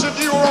 Others of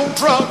you are on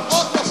drugs.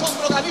 otros son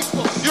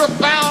drogadictos, You're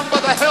bound by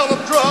the hell of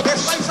drugs.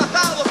 estáis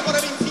atados por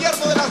el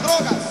infierno de las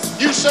drogas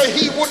You say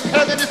he wouldn't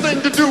have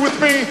anything to do with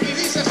me. y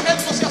dices Él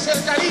no se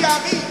acercaría a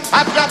mí.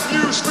 I've got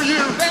news for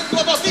you.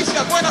 Tengo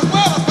noticias, buenas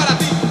nuevas para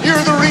ti.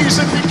 You're the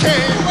reason he Tú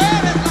came.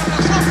 eres la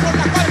razón por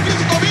la cual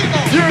Cristo vino.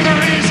 You're the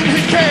reason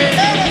he came.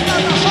 Eres la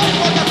razón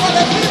por la cual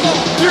Él vino.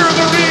 You're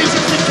the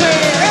reason he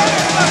came.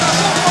 Eres la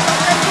razón por la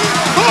que Él vino.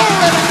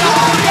 Glory to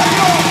God. Gloria a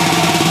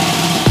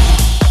Dios.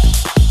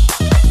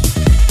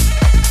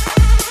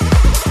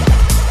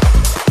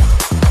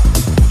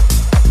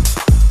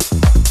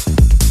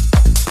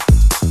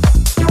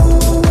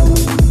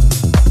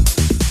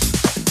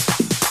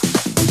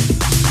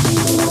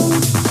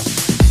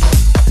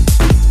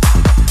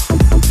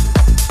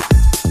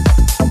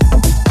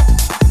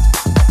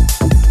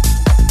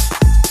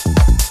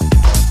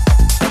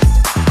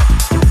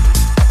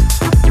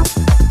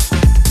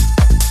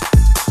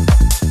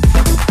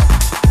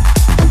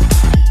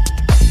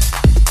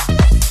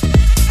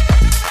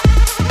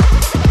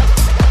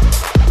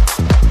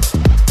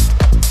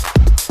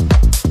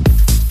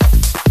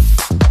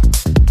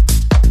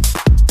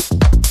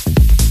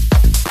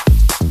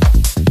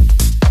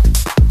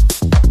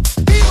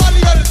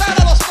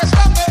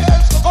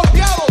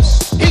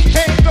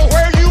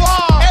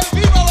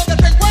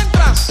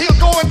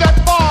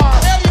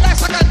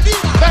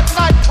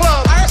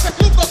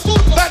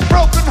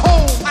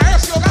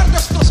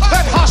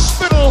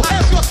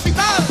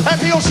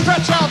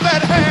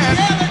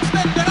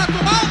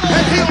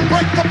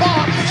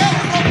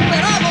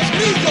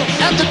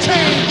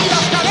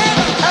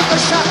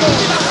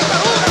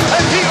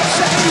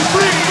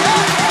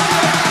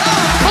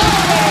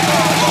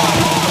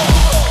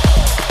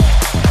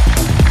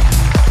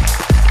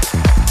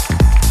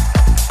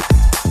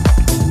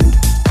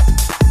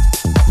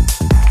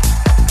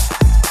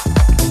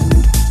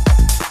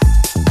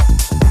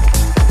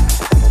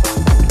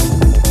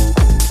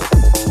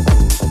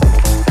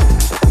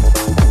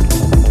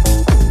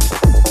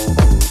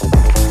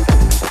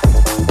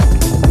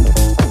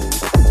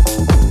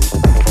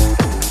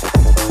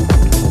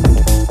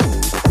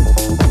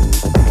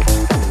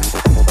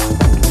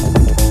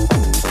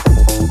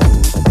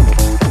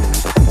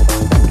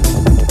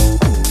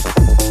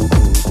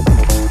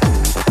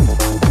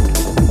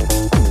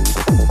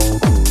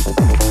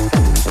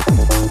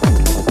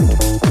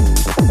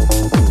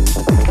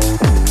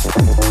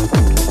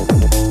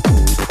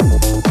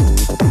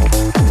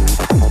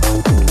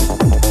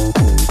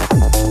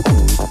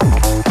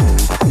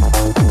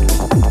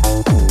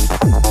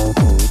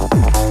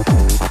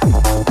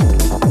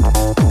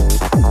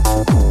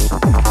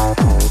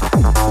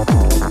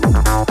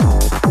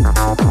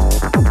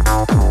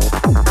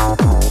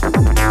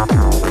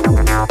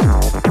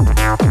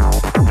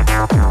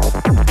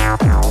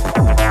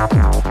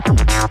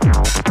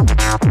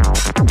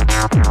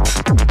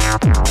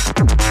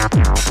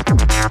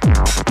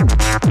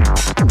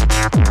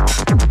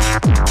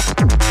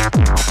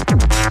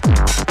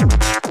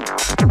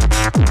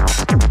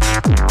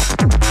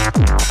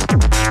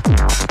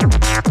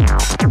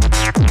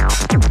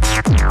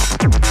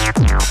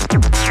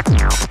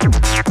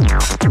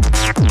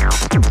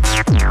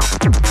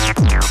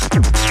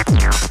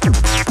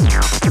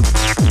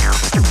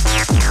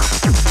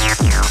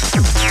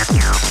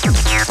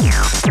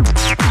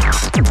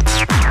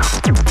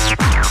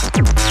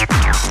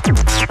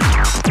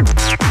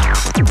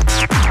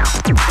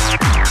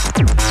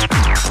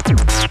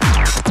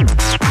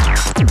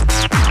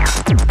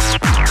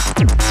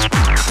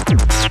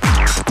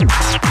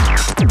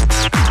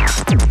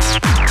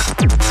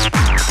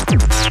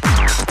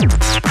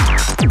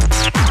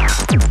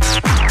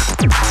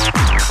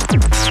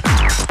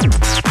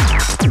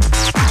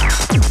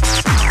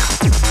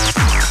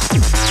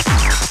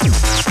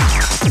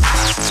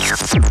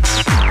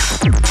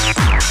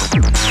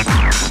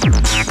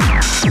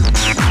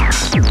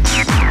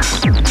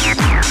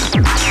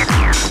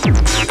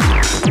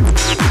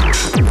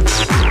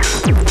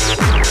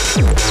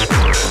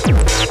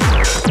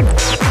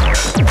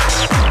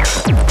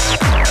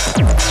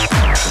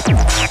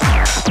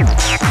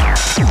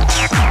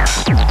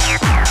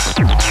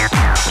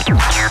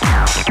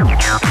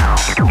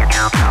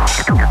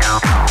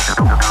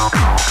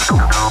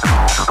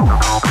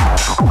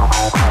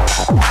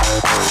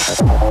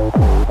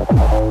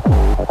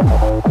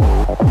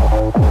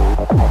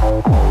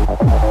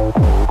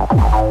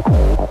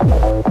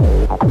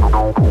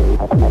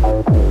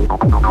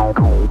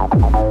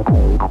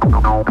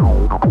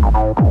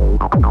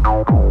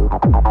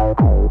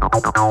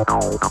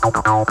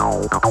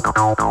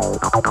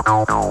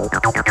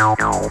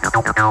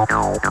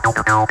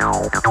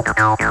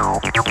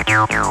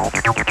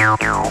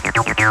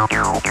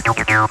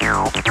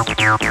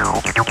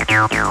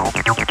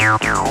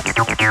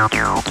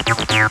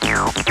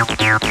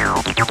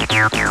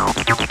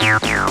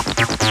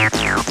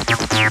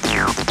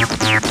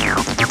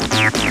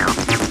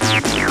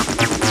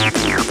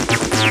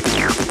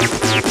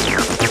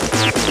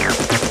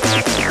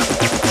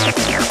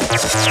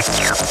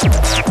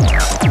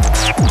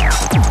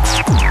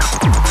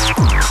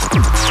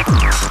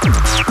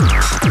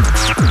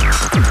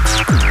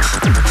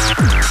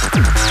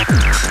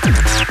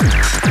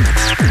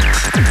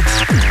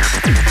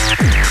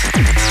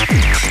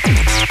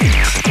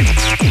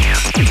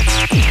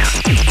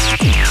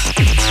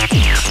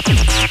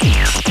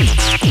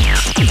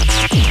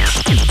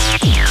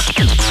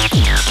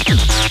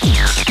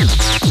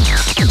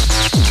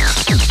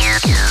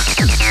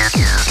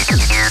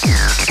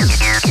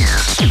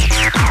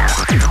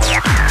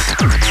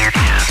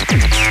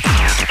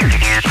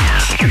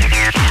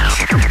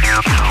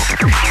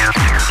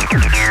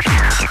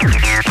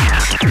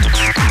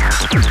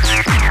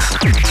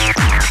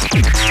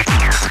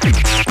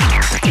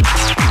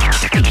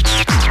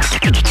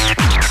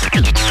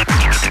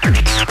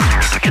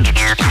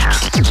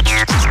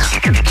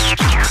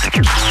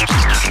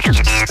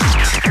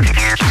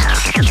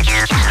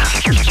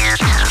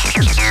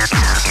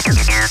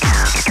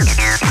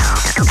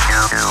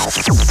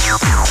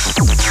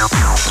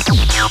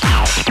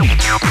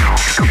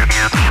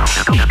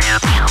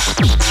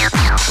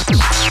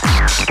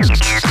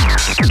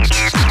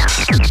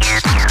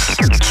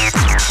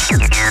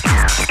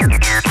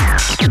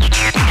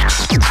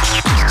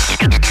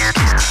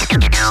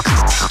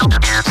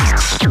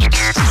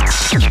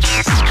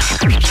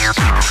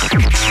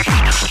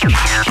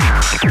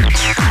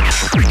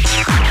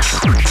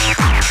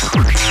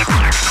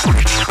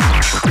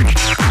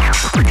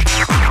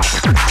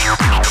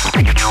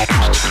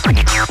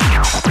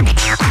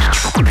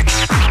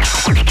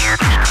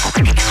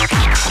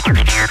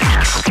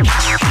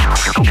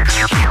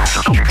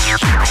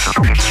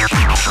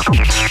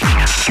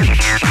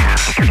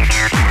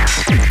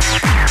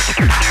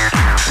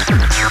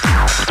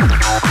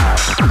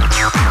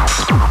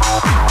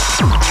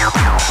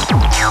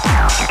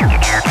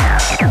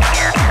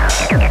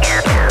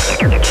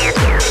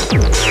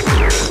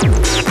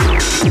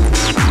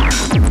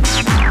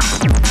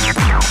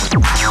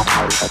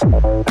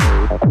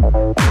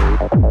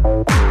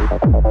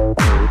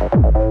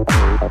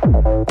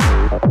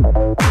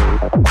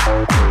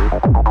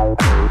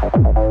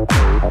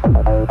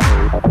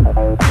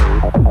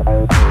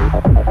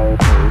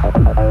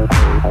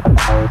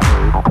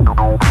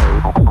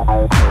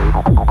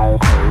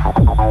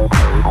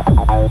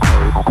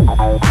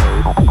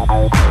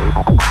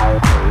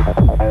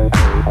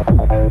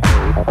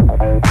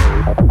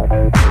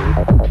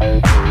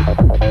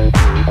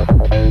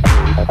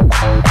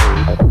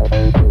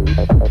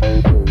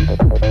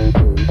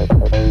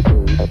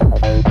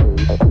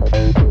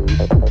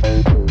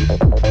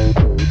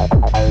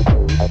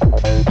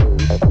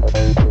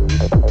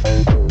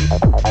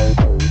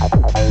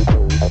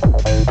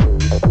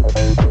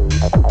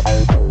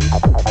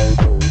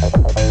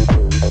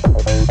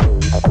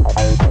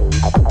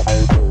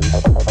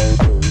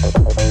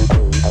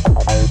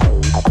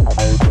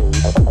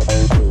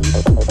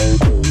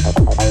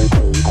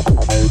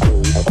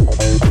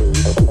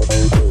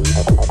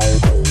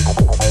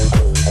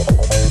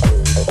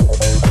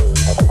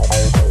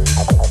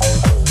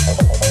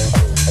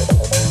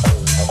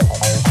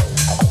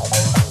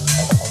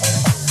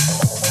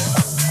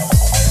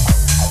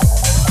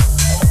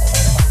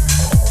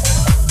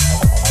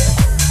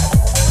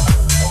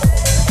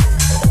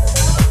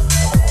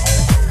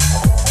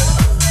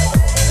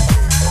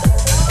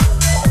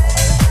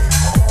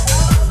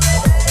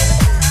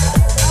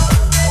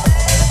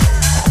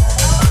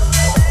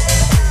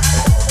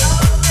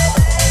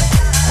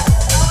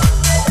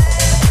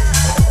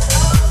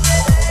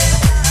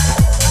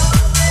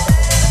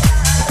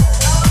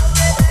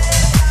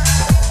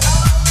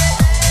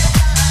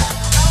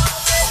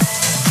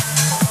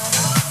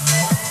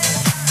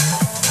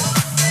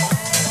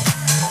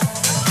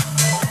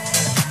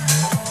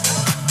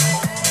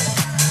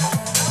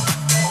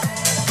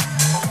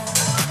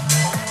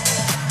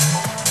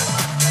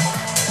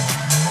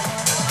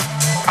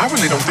 I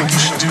really don't think you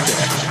should do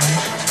that.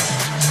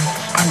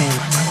 I mean,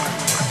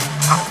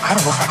 I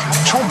don't know if I can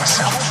control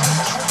myself.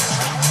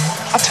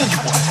 I'll tell you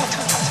what.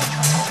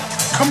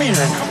 Come here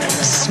and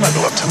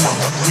snuggle up to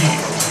Mama real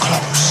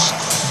close.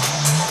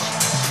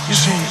 You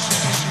see,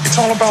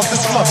 it's all about this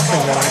love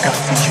thing that I got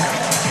for you.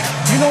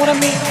 You know what I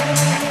mean?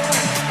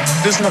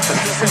 There's nothing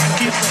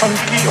freaky,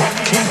 funky, or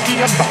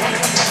kinky about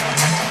it.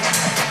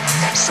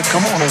 So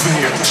come on over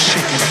here and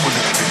shake it up a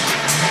little bit.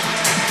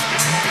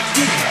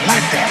 Yeah,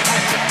 like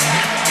that.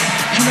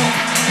 You know,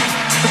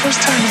 the first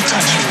time you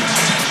touched me,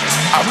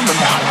 I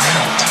remember how I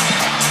felt.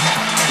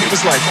 It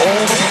was like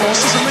all the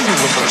forces in the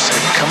universe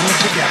had come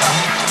together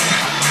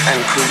and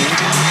created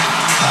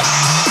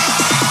us.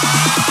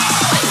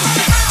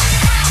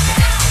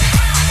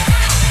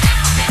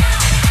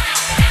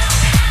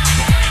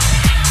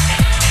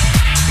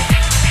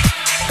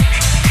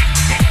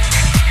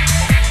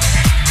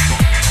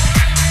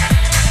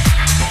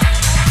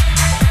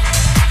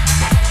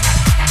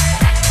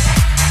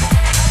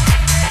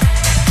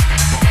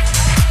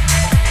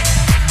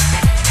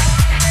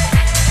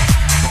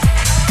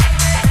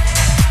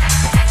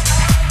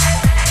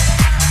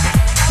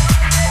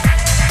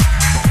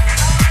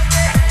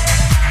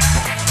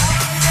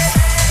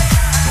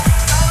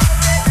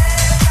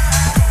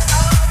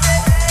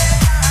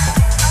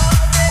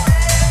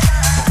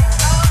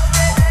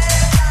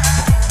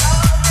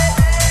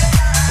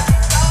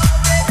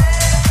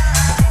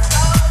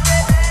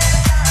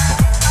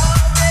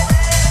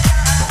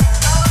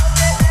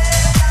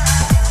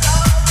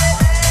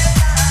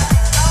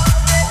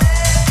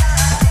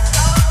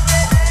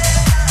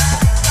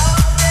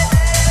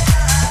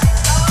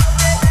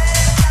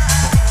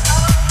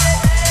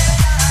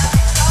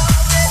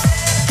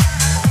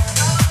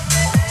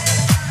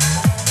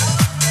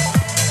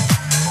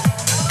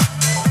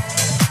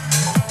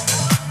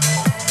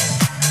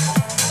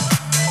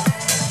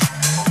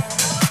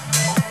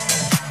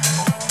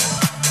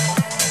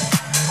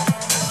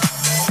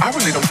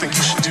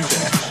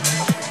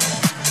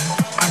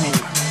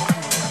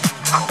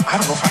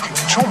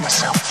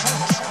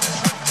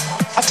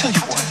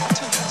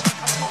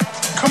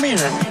 Come here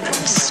and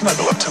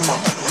snuggle up to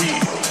mama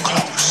real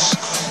close.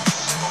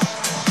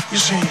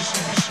 You see,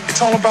 it's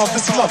all about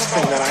this love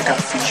thing that I got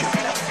for you.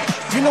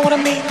 You know what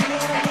I mean?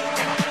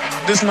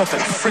 There's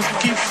nothing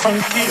freaky,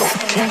 funky, or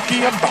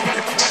kinky about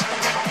it.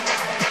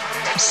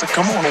 So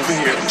come on over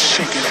here and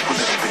shake it up a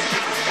little bit.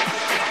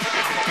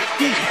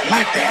 Yeah,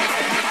 like that.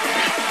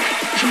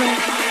 You know,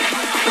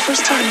 the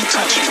first time you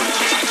touched me,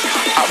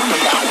 I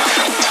remember how I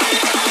felt.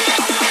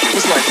 It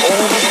was like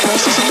all the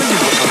forces of the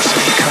universe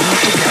had come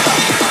together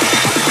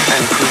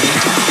and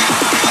created us.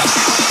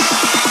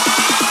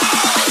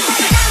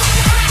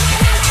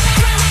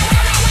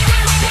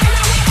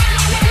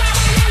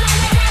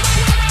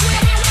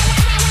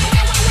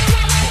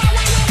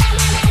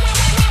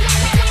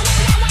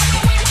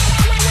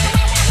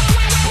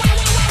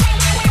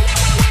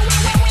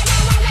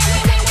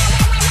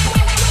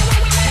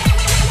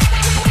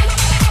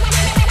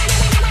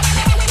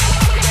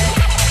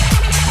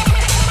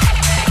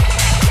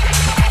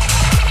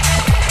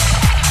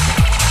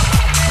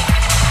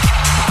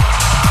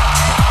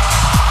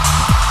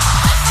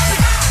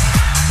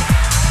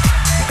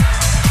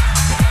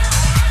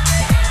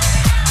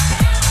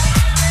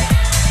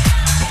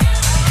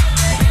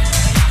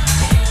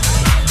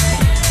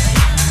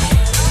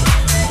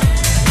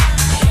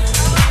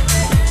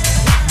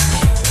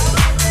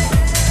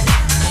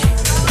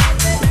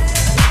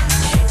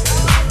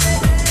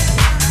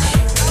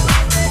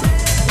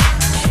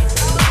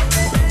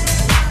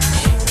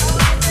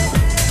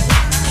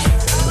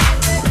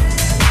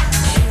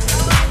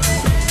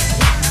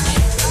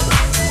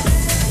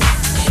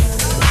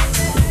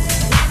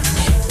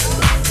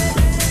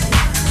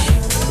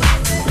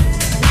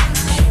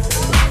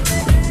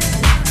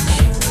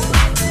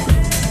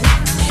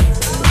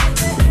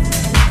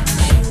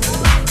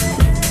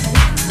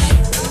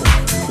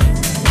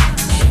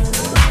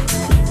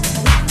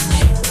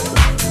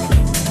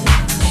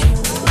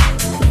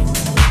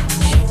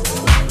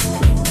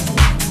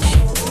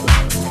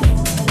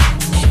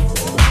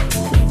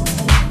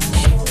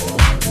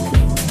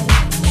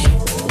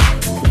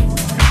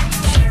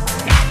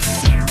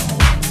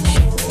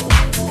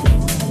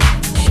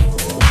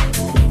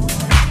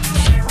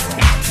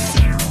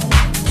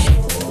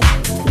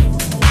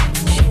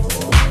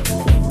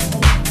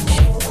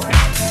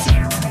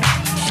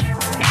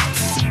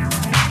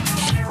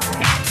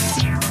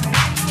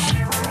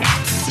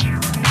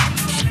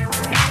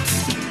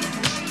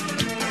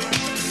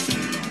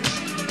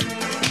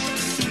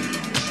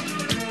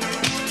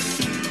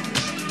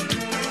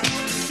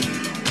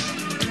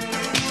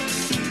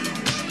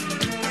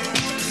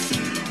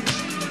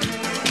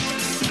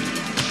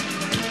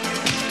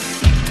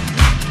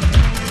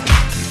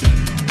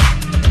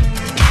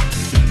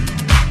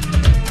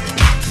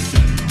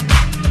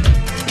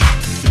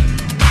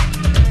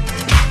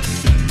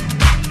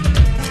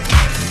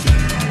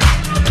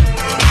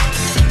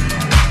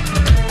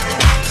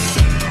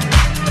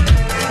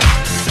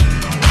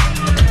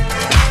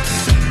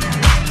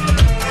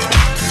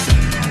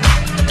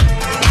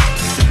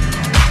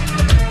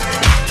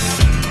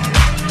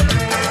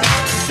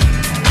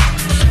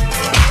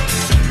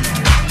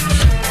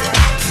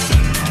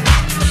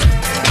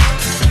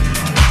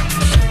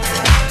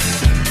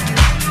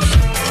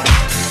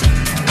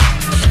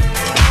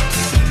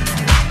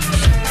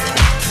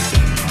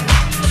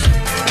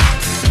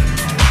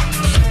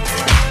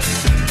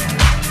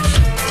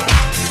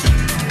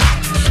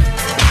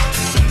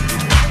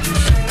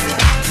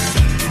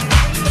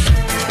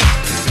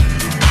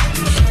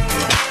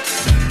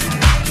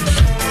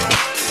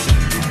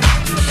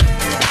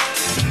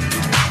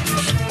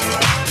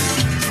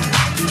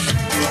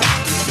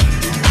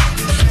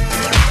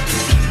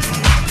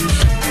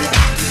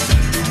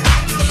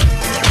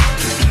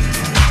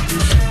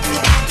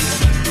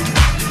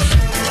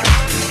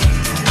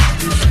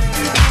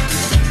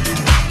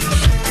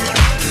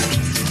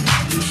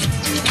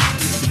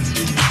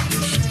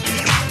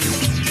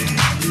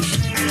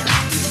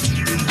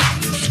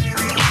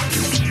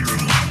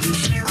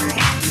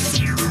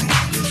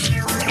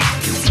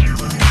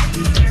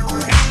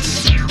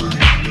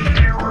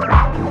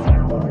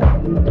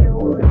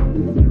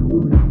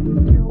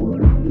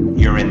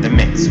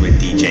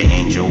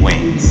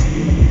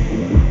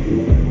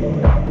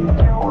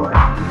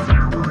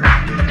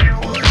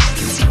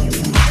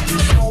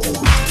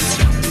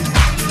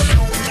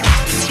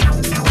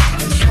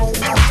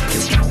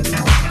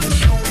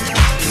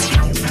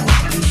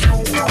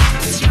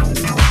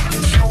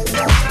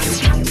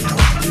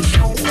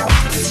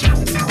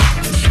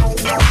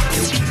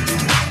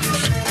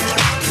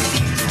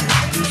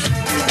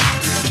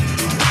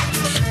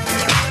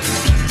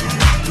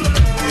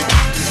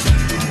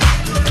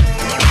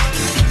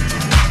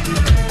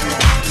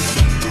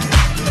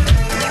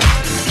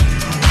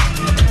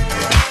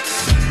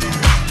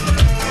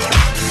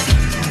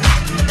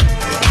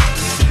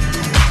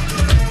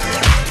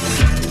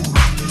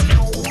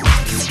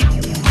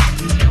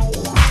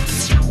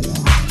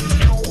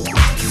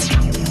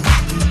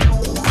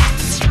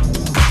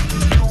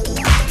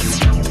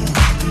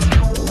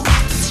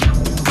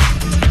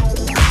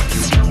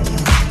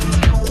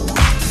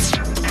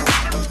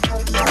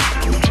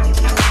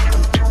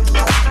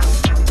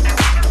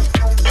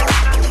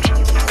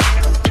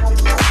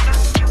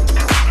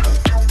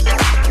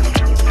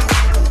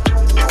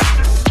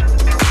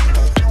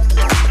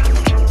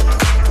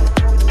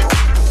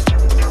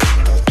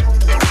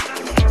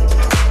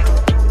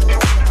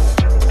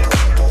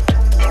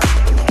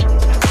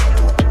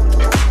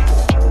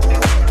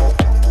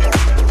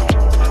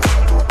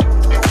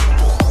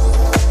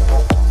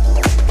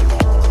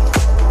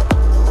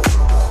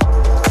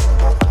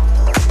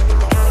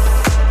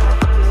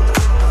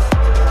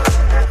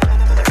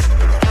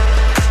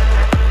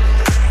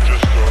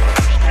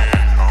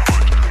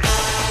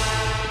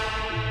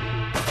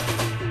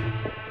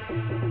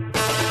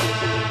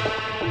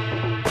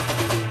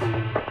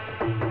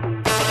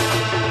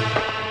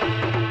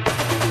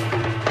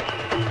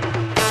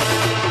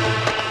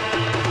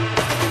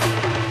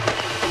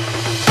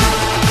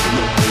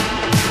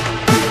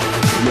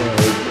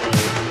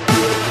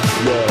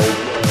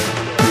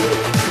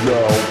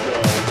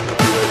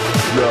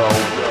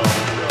 now.